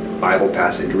Bible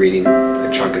passage, reading a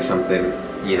chunk of something,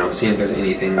 seeing if there's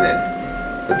anything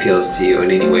that appeals to you in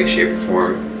any way, shape, or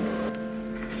form.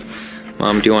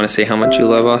 Mom, do you want to say how much you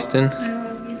love Austin? I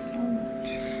love you so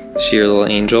much. Is she your little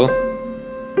angel?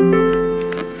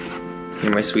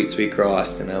 You're my sweet, sweet girl,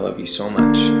 Austin. I love you so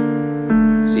much.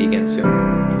 See you again soon.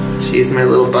 She is my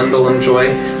little bundle of joy.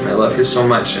 I love her so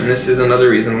much. And this is another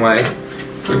reason why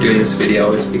we're doing this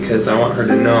video, is because I want her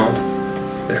to know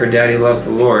that her daddy loved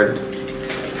the Lord.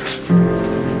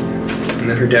 And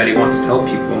that her daddy wants to help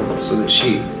people so that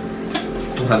she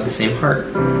will have the same heart.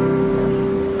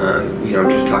 I'm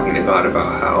just talking to God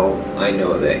about how I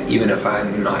know that even if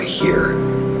I'm not here,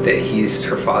 that He's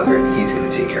her father and He's going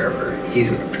to take care of her.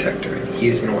 He's going to protect her and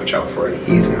He's going to watch out for her and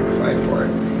He's going to provide for her.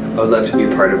 I would love to be a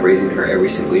part of raising her every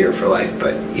single year of her life,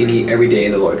 but every day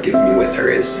the Lord gives me with her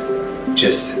is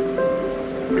just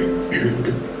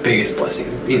the biggest blessing,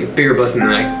 a bigger blessing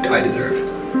than I deserve.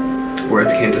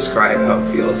 Words can't describe how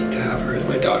it feels to have her as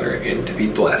my daughter and to be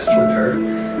blessed with her.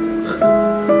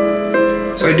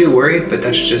 So I do worry, but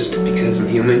that's just because I'm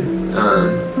human.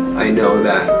 I know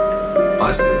that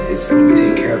Austin is going to be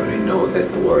taken care of, and I know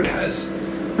that the Lord has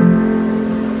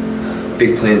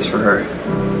big plans for her.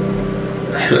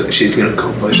 I know that she's going to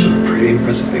accomplish some pretty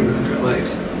impressive things in her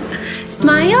life.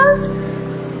 Smiles?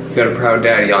 You got a proud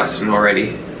daddy, Austin,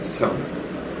 already, so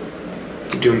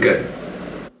you're doing good.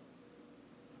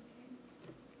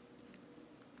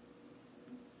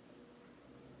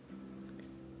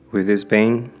 With this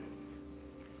pain,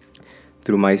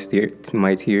 through my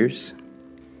tears,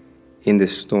 in the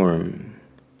storm,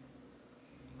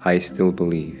 I still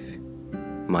believe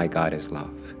my God is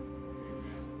love.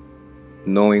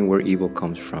 Knowing where evil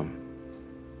comes from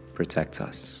protects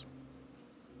us.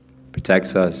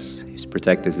 Protects us. He's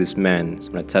protected this man. It's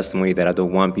a testimony that I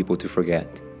don't want people to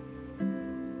forget.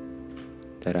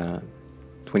 That a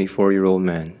 24-year-old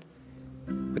man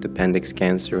with appendix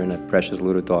cancer and a precious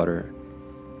little daughter,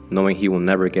 knowing he will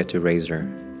never get to raise her.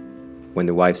 When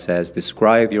the wife says,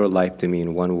 "Describe your life to me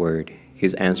in one word,"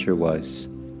 his answer was,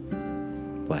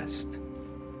 blessed.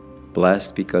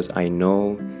 Blessed because I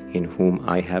know in whom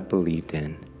I have believed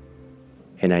in,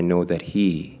 and I know that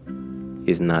He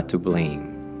is not to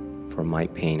blame for my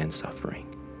pain and suffering.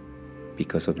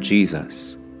 Because of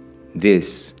Jesus,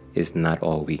 this is not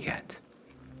all we get.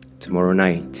 Tomorrow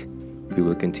night, we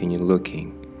will continue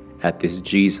looking at this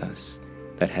Jesus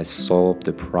that has solved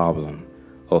the problem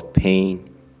of pain,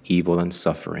 evil, and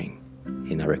suffering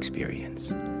in our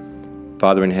experience.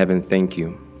 Father in heaven, thank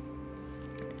you.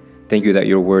 Thank you that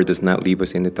your word does not leave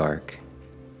us in the dark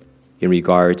in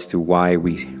regards to why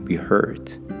we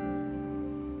hurt,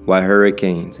 why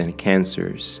hurricanes and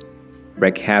cancers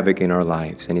wreak havoc in our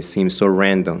lives, and it seems so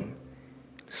random,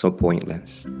 so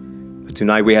pointless. But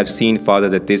tonight we have seen, Father,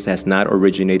 that this has not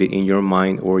originated in your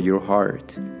mind or your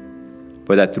heart,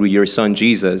 but that through your Son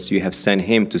Jesus, you have sent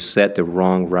Him to set the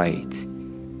wrong right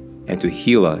and to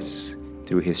heal us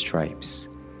through His stripes.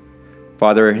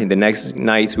 Father, in the next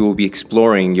nights, we will be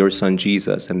exploring your Son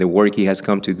Jesus and the work He has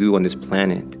come to do on this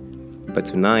planet. But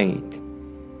tonight,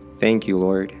 thank you,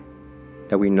 Lord,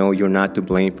 that we know you're not to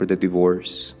blame for the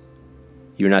divorce.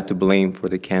 You're not to blame for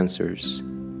the cancers.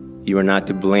 You are not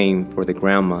to blame for the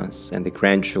grandmas and the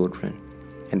grandchildren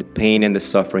and the pain and the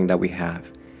suffering that we have.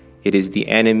 It is the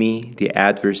enemy, the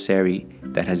adversary,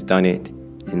 that has done it,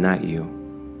 and not you.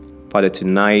 Father,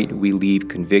 tonight we leave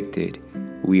convicted.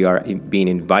 We are being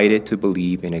invited to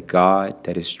believe in a God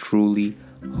that is truly,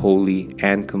 wholly,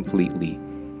 and completely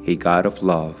a God of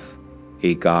love,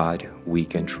 a God we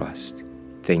can trust.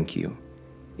 Thank you.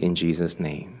 In Jesus'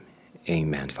 name,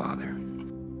 amen, Father.